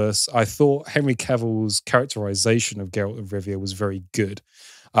Witcherverse. I thought Henry Cavill's characterization of Geralt of Rivia was very good.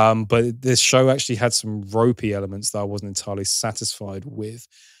 But this show actually had some ropey elements that I wasn't entirely satisfied with.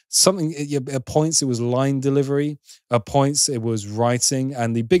 At points it was line delivery, at points it was writing,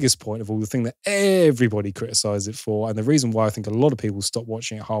 and the biggest point of all, the thing that everybody criticized it for, and the reason why I think a lot of people stopped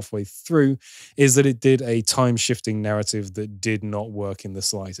watching it halfway through, is that it did a time-shifting narrative that did not work in the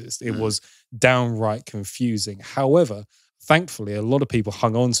slightest. It was downright confusing. However, thankfully, a lot of people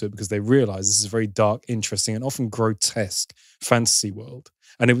hung on to it because they realized this is a very dark, interesting, and often grotesque fantasy world.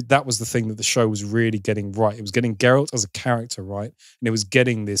 And that was the thing that the show was really getting right. It was getting Geralt as a character right, and it was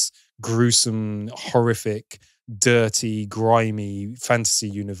getting this gruesome, horrific, dirty, grimy fantasy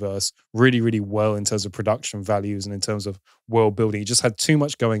universe really, really well in terms of production values and in terms of world building. It just had too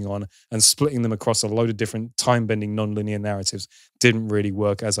much going on, and splitting them across a load of different time-bending, non-linear narratives didn't really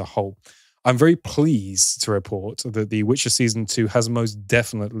work as a whole. I'm very pleased to report that The Witcher Season 2 has most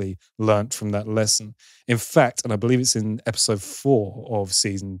definitely learnt from that lesson. In fact, and I believe it's in episode 4 of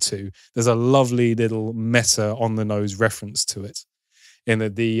Season 2, there's a lovely little meta on-the-nose reference to it, in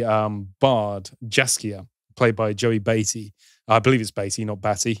that the bard, Jaskia, played by Joey Batey, I believe it's Batey, not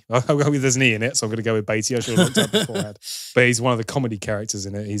Batty. There's an E in it, so I'm going to go with Batey. I should have looked up beforehand. But he's one of the comedy characters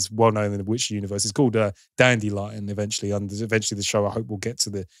in it. He's well known in the Witcher universe. He's called Dandelion eventually. And eventually the show, I hope, will get to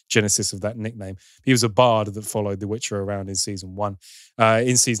the genesis of that nickname. He was a bard that followed the Witcher around in season 1.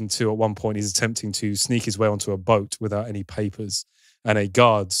 In season 2, at one point, he's attempting to sneak his way onto a boat without any papers, and a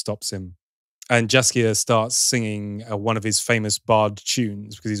guard stops him. And Jaskia starts singing one of his famous bard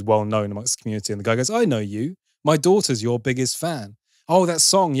tunes because he's well known amongst the community. And the guy goes, "I know you. My daughter's your biggest fan." "Oh, that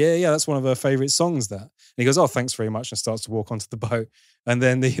song. Yeah, that's one of her favorite songs, that." And he goes, "Oh, thanks very much," and starts to walk onto the boat. And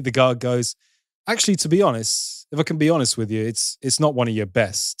then the guard goes, "Actually, to be honest, if I can be honest with you, it's not one of your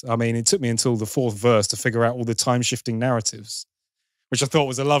best. I mean, it took me until the 4th verse to figure out all the time-shifting narratives." Which I thought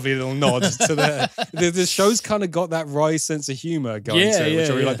was a lovely little nod to the show's kind of got that wry sense of humor going to it, which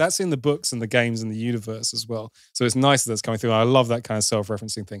I really like. That's in the books and the games and the universe as well. So it's nice that that's coming through. And I love that kind of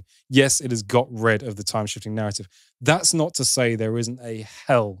self-referencing thing. Yes, it has got rid of the time-shifting narrative. That's not to say there isn't a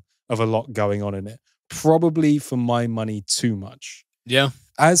hell of a lot going on in it. Probably, for my money, too much. Yeah.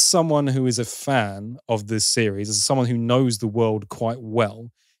 As someone who is a fan of this series, as someone who knows the world quite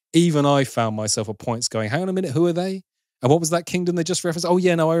well, even I found myself at points going, hang on a minute, who are they? And what was that kingdom they just referenced? Oh,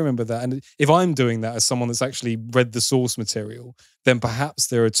 yeah, no, I remember that. And if I'm doing that as someone that's actually read the source material, then perhaps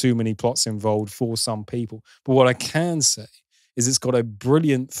there are too many plots involved for some people. But what I can say is it's got a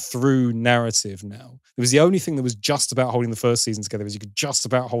brilliant through narrative now. It was the only thing that was just about holding the first season together, is you could just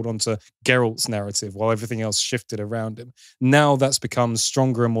about hold on to Geralt's narrative while everything else shifted around him. Now that's become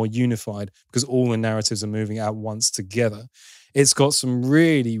stronger and more unified because all the narratives are moving at once together. It's got some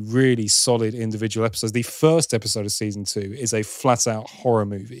really, really solid individual episodes. The first episode of season 2 is a flat-out horror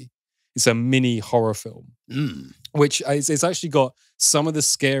movie. It's a mini horror film, which it's actually got some of the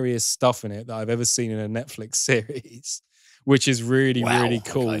scariest stuff in it that I've ever seen in a Netflix series, which is really, really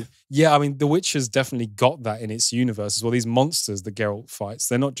cool. Okay. Yeah, I mean, The Witcher's definitely got that in its universe as well. These monsters that Geralt fights,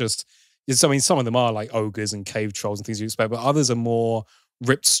 they're not just... I mean, some of them are like ogres and cave trolls and things you expect, but others are more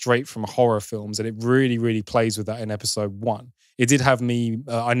ripped straight from horror films, and it really, really plays with that in episode 1. it did have me,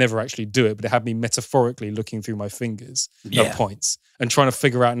 I never actually do it, but it had me metaphorically looking through my fingers at points and trying to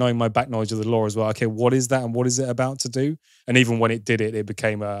figure out, knowing my back knowledge of the lore as well. Okay, what is that and what is it about to do? And even when it did it, it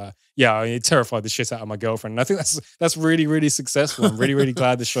became, it terrified the shit out of my girlfriend. And I think that's really, really successful. I'm really, really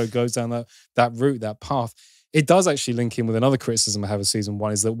glad the show goes down that route, that path. It does actually link in with another criticism I have of season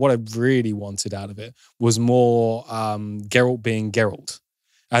 1 is that what I really wanted out of it was more Geralt being Geralt,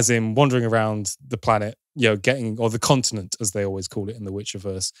 as in wandering around the planet, or the continent, as they always call it in the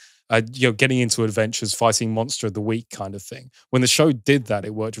Witcherverse, getting into adventures, fighting monster of the week kind of thing. When the show did that,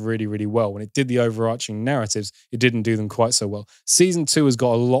 it worked really, really well. When it did the overarching narratives, it didn't do them quite so well. Season 2 has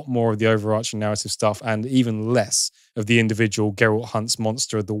got a lot more of the overarching narrative stuff and even less of the individual Geralt hunts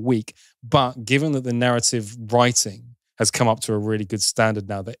monster of the week. But given that the narrative writing has come up to a really good standard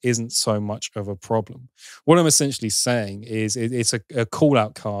now, there isn't so much of a problem. What I'm essentially saying is it's a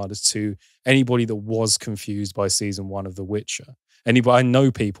call-out card as to anybody that was confused by season 1 of The Witcher. I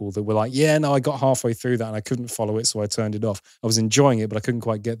know people that were like, I got halfway through that and I couldn't follow it, so I turned it off. I was enjoying it, but I couldn't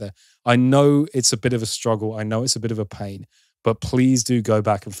quite get there. I know it's a bit of a struggle. I know it's a bit of a pain, but please do go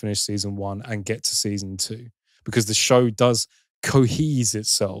back and finish season 1 and get to season 2, because the show does cohese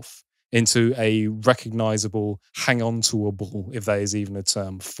itself into a recognizable, hang-on-to-able, if that is even a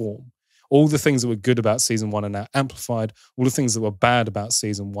term, form. All the things that were good about season 1 are now amplified. All the things that were bad about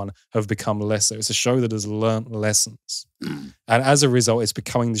season 1 have become lesser. It's a show that has learnt lessons. And as a result, it's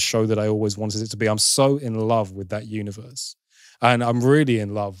becoming the show that I always wanted it to be. I'm so in love with that universe. And I'm really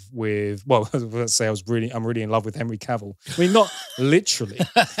in love with, let's say I'm really in love with Henry Cavill. I mean, not literally,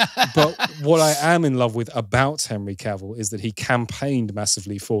 but what I am in love with about Henry Cavill is that he campaigned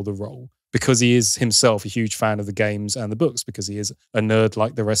massively for the role because he is himself a huge fan of the games and the books, because he is a nerd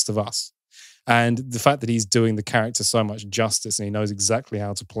like the rest of us. And the fact that he's doing the character so much justice and he knows exactly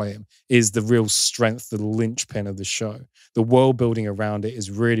how to play him is the real strength, the linchpin of the show. The world building around it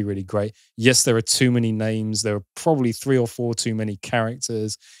is really, really great. Yes, there are too many names. There are probably 3 or 4 too many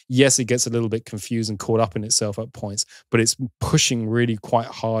characters. Yes, it gets a little bit confused and caught up in itself at points, but it's pushing really quite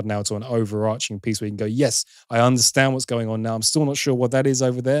hard now to an overarching piece where you can go, yes, I understand what's going on now. I'm still not sure what that is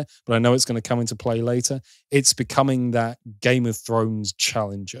over there, but I know it's going to come into play later. It's becoming that Game of Thrones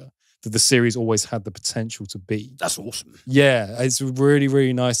challenger that the series always had the potential to be. That's awesome. Yeah, it's really,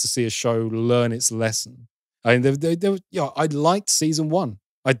 really nice to see a show learn its lesson. I mean, I liked season 1.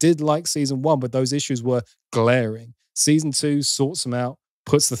 I did like season 1, but those issues were glaring. Season 2 sorts them out,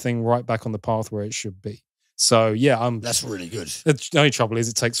 puts the thing right back on the path where it should be. So, that's really good. The only trouble is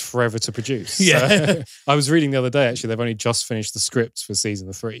it takes forever to produce. Yeah. So, I was reading the other day, actually, they've only just finished the scripts for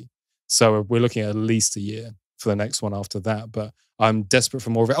season 3. So we're looking at least a year for the next one after that. But I'm desperate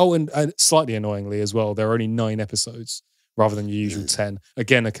for more of it. Oh, and slightly annoyingly as well, there are only 9 episodes rather than your usual 10.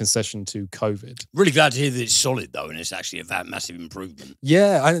 Again, a concession to COVID. Really glad to hear that it's solid, though, and it's actually a massive improvement.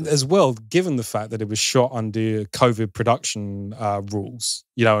 Yeah, and as well, given the fact that it was shot under COVID production rules,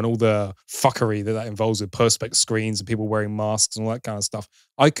 and all the fuckery that involves with perspex screens and people wearing masks and all that kind of stuff,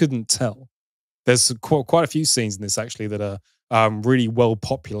 I couldn't tell. There's quite a few scenes in this, actually, that are really well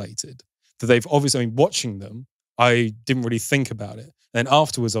populated. That they've obviously, watching them, I didn't really think about it. And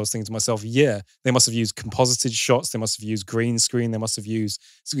afterwards, I was thinking to myself, they must have used composited shots. They must have used green screen. They must have used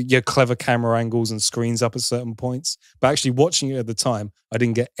clever camera angles and screens up at certain points. But actually watching it at the time, I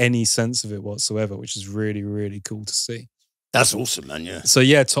didn't get any sense of it whatsoever, which is really, really cool to see. That's awesome, man, yeah.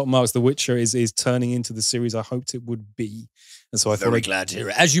 So, top marks. The Witcher is turning into the series I hoped it would be. And so I Very glad to hear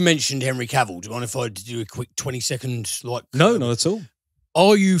it. As you mentioned, Henry Cavill, do you mind if I do a quick 20-second, No, not at all.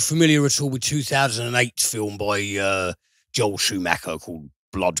 Are you familiar at all with 2008 film by Joel Schumacher called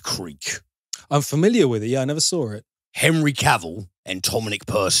Blood Creek? I'm familiar with it. Yeah, I never saw it. Henry Cavill and Dominic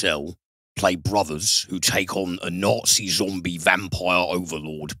Purcell play brothers who take on a Nazi zombie vampire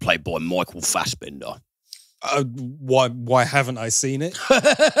overlord played by Michael Fassbender. Why haven't I seen it?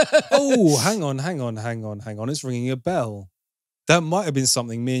 Oh, hang on. It's ringing a bell. That might have been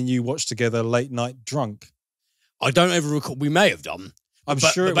something me and you watched together late night drunk. I don't ever recall. We may have done. I'm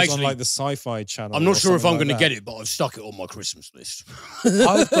sure it was on the Sci-Fi Channel. I'm not sure if I'm going to get it, but I've stuck it on my Christmas list.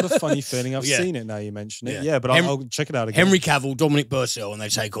 I've got a funny feeling I've seen it now you mention it. Yeah, but I'll check it out again. Henry Cavill, Dominic Purcell, and they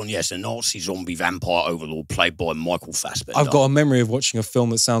take on, a Nazi zombie vampire overlord played by Michael Fassbender. I've got a memory of watching a film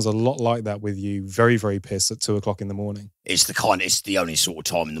that sounds a lot like that with you, very, very pissed at 2:00 in the morning. It's the only sort of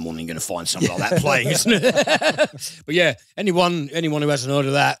time in the morning you're going to find something like that playing, isn't it? But anyone who hasn't heard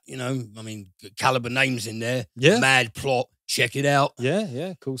of that, caliber names in there. Yeah. Mad plot. Check it out.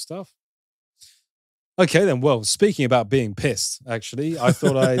 Yeah, cool stuff. Okay, then. Well, speaking about being pissed, actually, I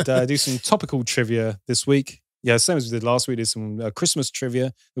thought I'd do some topical trivia this week. Yeah, same as we did last week. There's some Christmas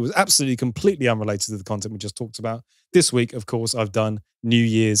trivia that was absolutely completely unrelated to the content we just talked about. This week, of course, I've done New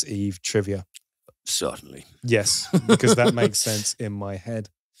Year's Eve trivia. Certainly. Yes, because that makes sense in my head.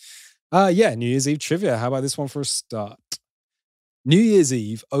 Yeah, New Year's Eve trivia. How about this one for a start? New Year's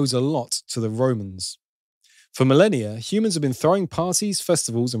Eve owes a lot to the Romans. For millennia, humans have been throwing parties,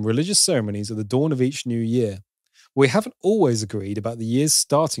 festivals, and religious ceremonies at the dawn of each new year. We haven't always agreed about the year's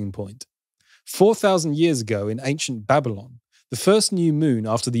starting point. 4,000 years ago in ancient Babylon, the first new moon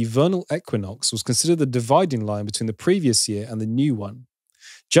after the vernal equinox was considered the dividing line between the previous year and the new one.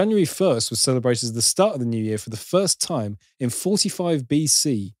 January 1st was celebrated as the start of the new year for the first time in 45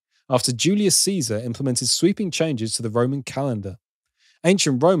 BC, after Julius Caesar implemented sweeping changes to the Roman calendar.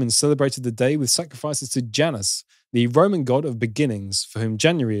 Ancient Romans celebrated the day with sacrifices to Janus, the Roman god of beginnings, for whom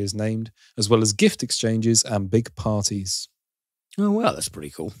January is named, as well as gift exchanges and big parties. Oh, wow, that's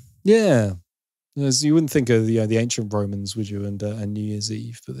pretty cool. Yeah. As you wouldn't think of the ancient Romans, would you, and New Year's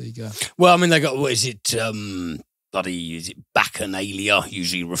Eve, but there you go. Well, I mean, they got, what is it, is it Bacchanalia?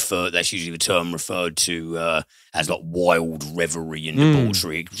 That's usually the term referred to as like wild revelry and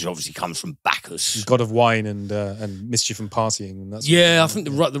debauchery, which obviously comes from Bacchus, god of wine and mischief and partying. And that's I think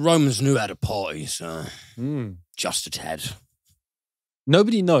the Romans knew how to party, so just a tad.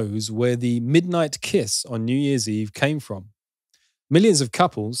 Nobody knows where the midnight kiss on New Year's Eve came from. Millions of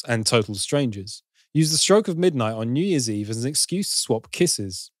couples and total strangers use the stroke of midnight on New Year's Eve as an excuse to swap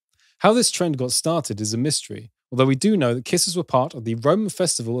kisses. How this trend got started is a mystery, although we do know that kisses were part of the Roman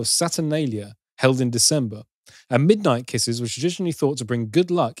festival of Saturnalia, held in December, and midnight kisses were traditionally thought to bring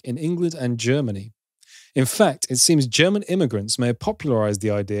good luck in England and Germany. In fact, it seems German immigrants may have popularized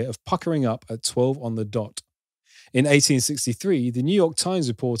the idea of puckering up at 12 on the dot. In 1863, the New York Times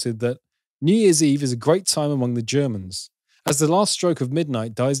reported that New Year's Eve is a great time among the Germans. As the last stroke of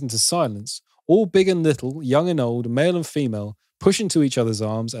midnight dies into silence, all big and little, young and old, male and female, push into each other's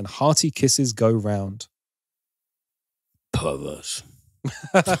arms and hearty kisses go round. Perverse.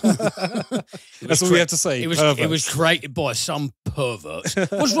 That's all we have to say. It was created by some pervert.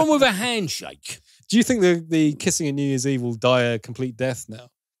 What's wrong with a handshake? Do you think the kissing at New Year's Eve will die a complete death now?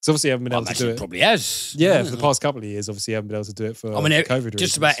 Because obviously you haven't been able to do it. Probably has. Yeah, for the past couple of years, obviously you haven't been able to do it for COVID just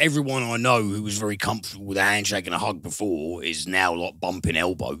reasons. about everyone I know who was very comfortable with a handshake and a hug before is now like bumping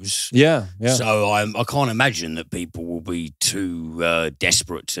elbows. Yeah. So I can't imagine that people will be too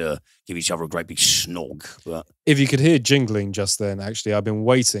desperate to give each other a great big snog. But if you could hear jingling just then, actually, I've been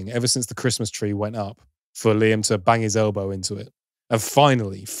waiting ever since the Christmas tree went up for Liam to bang his elbow into it. And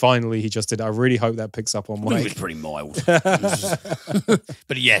finally, he just did. I really hope that picks up on mic. It was pretty mild.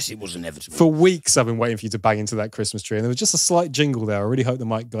 But yes, it was inevitable. For weeks, I've been waiting for you to bang into that Christmas tree. And there was just a slight jingle there. I really hope the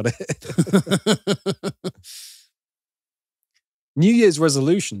mic got it. New Year's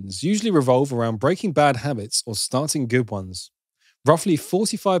resolutions usually revolve around breaking bad habits or starting good ones. Roughly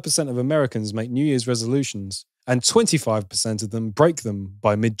 45% of Americans make New Year's resolutions, and 25% of them break them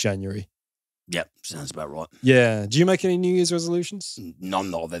by mid-January. Yep, sounds about right. Yeah. Do you make any New Year's resolutions?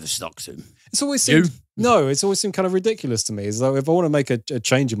 None that I've ever stuck to. It's always seemed kind of ridiculous to me. It's like if I want to make a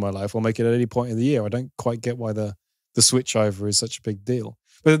change in my life, I'll make it at any point in the year. I don't quite get why the switch over is such a big deal.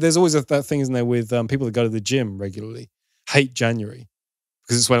 But there's always that thing, isn't there, with people that go to the gym regularly, hate January.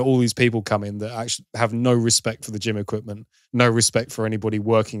 Because it's when all these people come in that actually have no respect for the gym equipment, no respect for anybody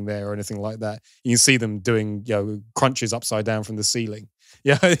working there or anything like that. You can see them doing, crunches upside down from the ceiling.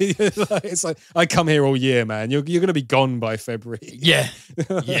 Yeah, it's like, I come here all year, man. You're going to be gone by February. Yeah,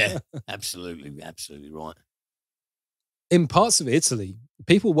 absolutely right. In parts of Italy,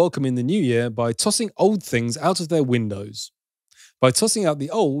 people welcome in the new year by tossing old things out of their windows. By tossing out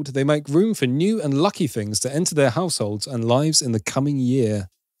the old, they make room for new and lucky things to enter their households and lives in the coming year.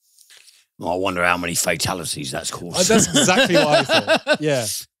 Well, I wonder how many fatalities that's caused. That's exactly what I thought. Yeah.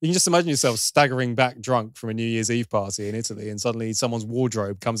 You can just imagine yourself staggering back drunk from a New Year's Eve party in Italy and suddenly someone's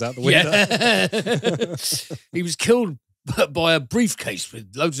wardrobe comes out the window. Yeah. He was killed by a briefcase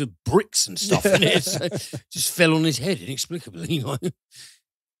with loads of bricks and stuff in it. So just fell on his head inexplicably.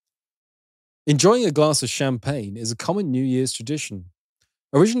 Enjoying a glass of champagne is a common New Year's tradition.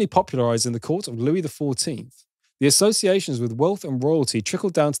 Originally popularized in the court of Louis XIV, the associations with wealth and royalty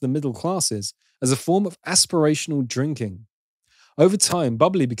trickled down to the middle classes as a form of aspirational drinking. Over time,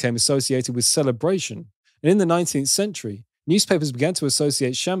 bubbly became associated with celebration, and in the 19th century, newspapers began to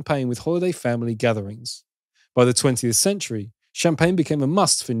associate champagne with holiday family gatherings. By the 20th century, champagne became a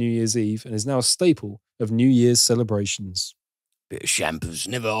must for New Year's Eve and is now a staple of New Year's celebrations. Bit of champers.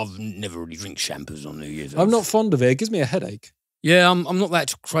 I've never really drink champers on New Year's Eve. I'm not fond of it. It gives me a headache. Yeah, I'm not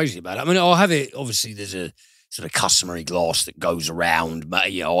that crazy about it. I mean, I'll have it. Obviously, there's sort of customary glass that goes around,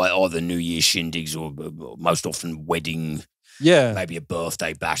 you know, either New Year's shindigs or most often wedding, maybe a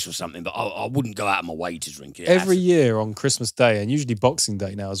birthday bash or something. But I wouldn't go out of my way to drink it. Every year on Christmas Day, and usually Boxing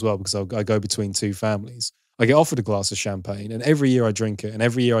Day now as well, because I go between two families, I get offered a glass of champagne, and every year I drink it, and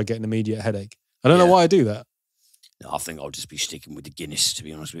every year I get an immediate headache. I don't know why I do that. No, I think I'll just be sticking with the Guinness, to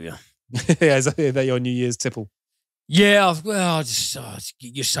be honest with you. Yeah, is that your New Year's tipple? Yeah, well,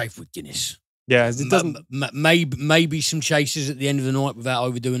 you're safe with Guinness. Yeah, it doesn't. Maybe some chasers at the end of the night without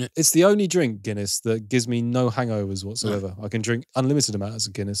overdoing it. It's the only drink, Guinness, that gives me no hangovers whatsoever. No. I can drink unlimited amounts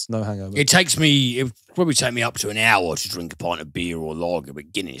of Guinness, no hangover. It would probably take me up to an hour to drink a pint of beer or lager,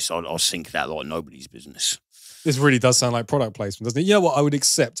 but Guinness, I'll sink that like nobody's business. This really does sound like product placement, doesn't it? You know what? I would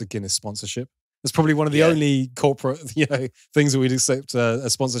accept a Guinness sponsorship. It's probably one of the only corporate, things that we'd accept a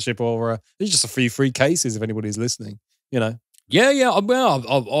sponsorship or just a free cases if anybody's listening. Yeah.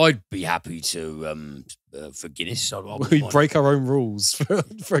 Well, I'd be happy to for Guinness. We break our own rules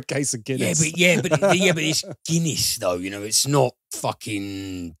for a case of Guinness. But it's Guinness though. It's not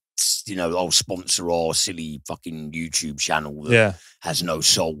fucking I'll sponsor our silly fucking YouTube channel that has no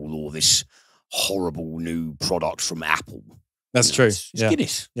soul or this horrible new product from Apple. That's true. It's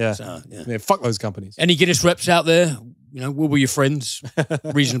Guinness. Yeah. So, fuck those companies. Any Guinness reps out there? We'll be your friends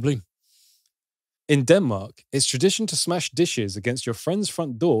reasonably. In Denmark, it's tradition to smash dishes against your friend's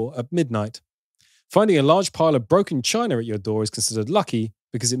front door at midnight. Finding a large pile of broken china at your door is considered lucky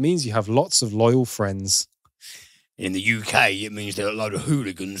because it means you have lots of loyal friends. In the UK, it means there are a load of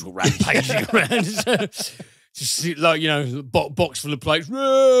hooligans will rampaging around. Just like, box full of plates.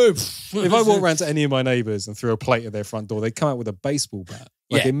 If I walk around to any of my neighbours and threw a plate at their front door, they'd come out with a baseball bat.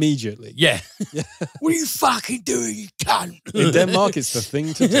 Immediately. Yeah. What are you fucking doing, you cunt? In Denmark, it's the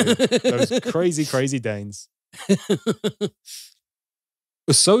thing to do. Those crazy, crazy Danes.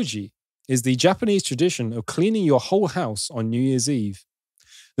 Usoji is the Japanese tradition of cleaning your whole house on New Year's Eve.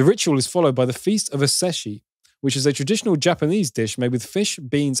 The ritual is followed by the Feast of Aseshi, which is a traditional Japanese dish made with fish,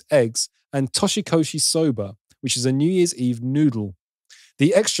 beans, eggs, and toshikoshi soba, which is a New Year's Eve noodle.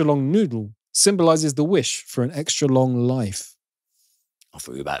 The extra long noodle symbolizes the wish for an extra long life. I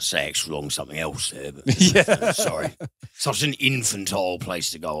thought you were about to say extra long something else there, but sorry. Such an infantile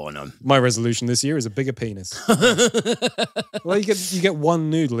place to go on. My resolution this year is a bigger penis. Well, you get one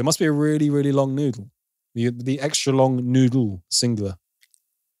noodle. It must be a really, really long noodle. The extra long noodle, singular.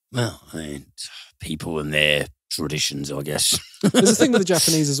 Well, people and their traditions, I guess. There's a thing with the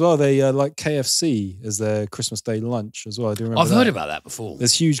Japanese as well. They like KFC as their Christmas Day lunch as well. I do remember I've heard about that before.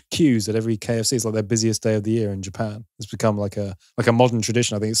 There's huge queues at every KFC. It's like their busiest day of the year in Japan. It's become like a modern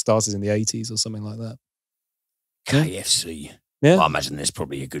tradition. I think it started in the 80s or something like that. KFC. Yeah. Well, I imagine there's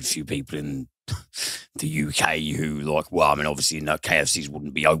probably a good few people in the UK who obviously KFCs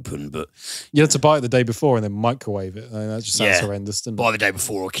wouldn't be open, but you had to buy it the day before and then microwave it. I mean, that just sounds horrendous, doesn't it? Buy the day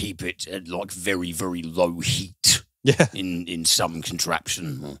before or keep it at very, very low heat. Yeah. In some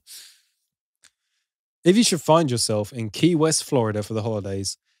contraption. If you should find yourself in Key West, Florida for the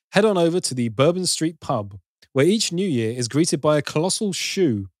holidays, head on over to the Bourbon Street pub, where each New Year is greeted by a colossal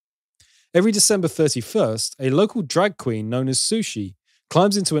shoe. Every December 31st, a local drag queen known as Sushi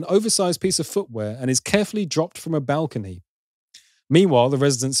climbs into an oversized piece of footwear and is carefully dropped from a balcony. Meanwhile, the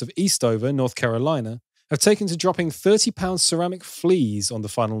residents of Eastover, North Carolina, have taken to dropping 30-pound ceramic fleas on the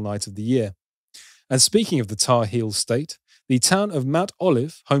final night of the year. And speaking of the Tar Heel state, the town of Mount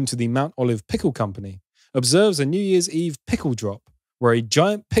Olive, home to the Mount Olive Pickle Company, observes a New Year's Eve pickle drop where a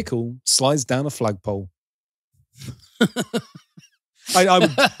giant pickle slides down a flagpole.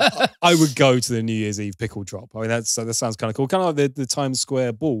 I would go to the New Year's Eve pickle drop. I mean, that sounds kind of cool. Kind of like the Times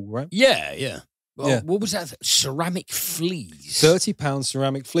Square ball, right? Yeah. Well, what was that? Ceramic fleas. 30-pound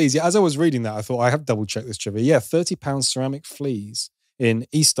ceramic fleas. Yeah, as I was reading that, I thought I have double-checked this trivia. Yeah, 30-pound ceramic fleas in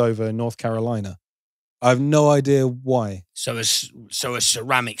Eastover, North Carolina. I have no idea why. So a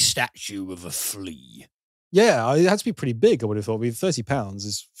ceramic statue of a flea. Yeah, it had to be pretty big, I would have thought. I mean, 30 pounds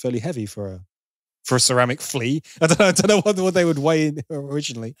is fairly heavy for a ceramic flea. I don't know what they would weigh in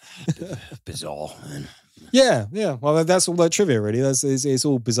originally. Bizarre, man. Yeah. Well, that's all that trivia, really. It's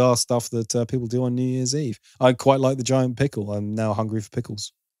all bizarre stuff that people do on New Year's Eve. I quite like the giant pickle. I'm now hungry for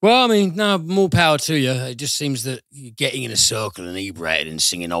pickles. Well, I mean, no, more power to you. It just seems that getting in a circle and inebriated and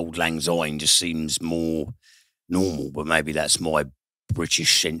singing Auld Lang Syne just seems more normal, but maybe that's my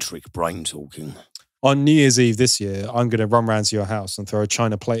British-centric brain talking. On New Year's Eve this year, I'm going to run round to your house and throw a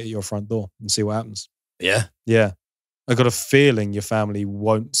china plate at your front door and see what happens. Yeah? Yeah. I've got a feeling your family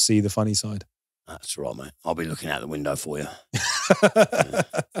won't see the funny side. That's right, mate. I'll be looking out the window for you.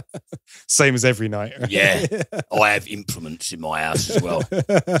 Same as every night. Yeah. I have implements in my house as well.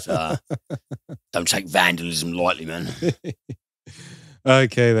 So, Don't take vandalism lightly, man.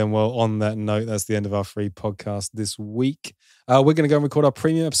 Okay, then. Well, on that note, that's the end of our free podcast this week. We're going to go and record our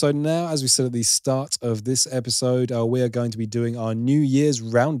premium episode now. As we said at the start of this episode, we are going to be doing our New Year's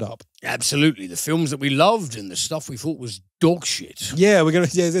roundup. Absolutely. The films that we loved and the stuff we thought was dog shit. Yeah, we're going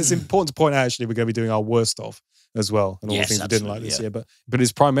to. Yeah, it's important to point out, actually, we're going to be doing our worst of as well, and all the things we didn't like this year. But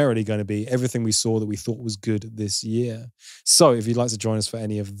it's primarily going to be everything we saw that we thought was good this year. So if you'd like to join us for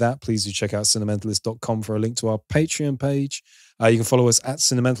any of that, please do check out cinementalist.com for a link to our Patreon page. You can follow us at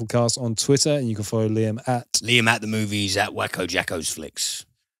CinementalCast on Twitter, and you can follow Liam at the Movies at Wacko Jacko's Flicks.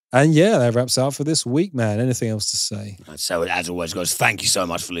 And yeah, that wraps up for this week, man. Anything else to say? So as always, guys, thank you so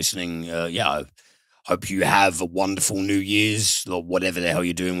much for listening. I hope you have a wonderful New Year's, or whatever the hell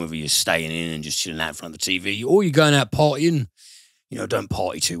you're doing, whether you're staying in and just chilling out in front of the TV, or you're going out partying. Don't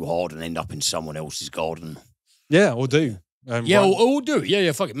party too hard and end up in someone else's garden. Yeah, or do. Or do it.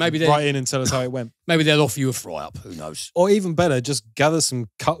 Yeah, fuck it. Maybe write in and tell us how it went. Maybe they'll offer you a fry-up. Who knows? Or even better, just gather some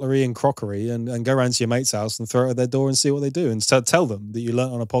cutlery and crockery and go around to your mate's house and throw it at their door and see what they do. And tell them that you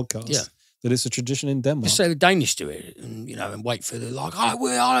learnt on a podcast that it's a tradition in Denmark. Just say the Danish do it and wait for the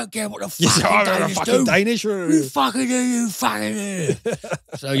I don't care what the fucking Danish do. You fucking do, you fucking do.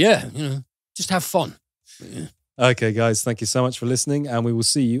 So just have fun. Yeah. Okay, guys, thank you so much for listening. And we will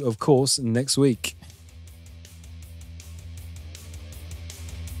see you, of course, next week.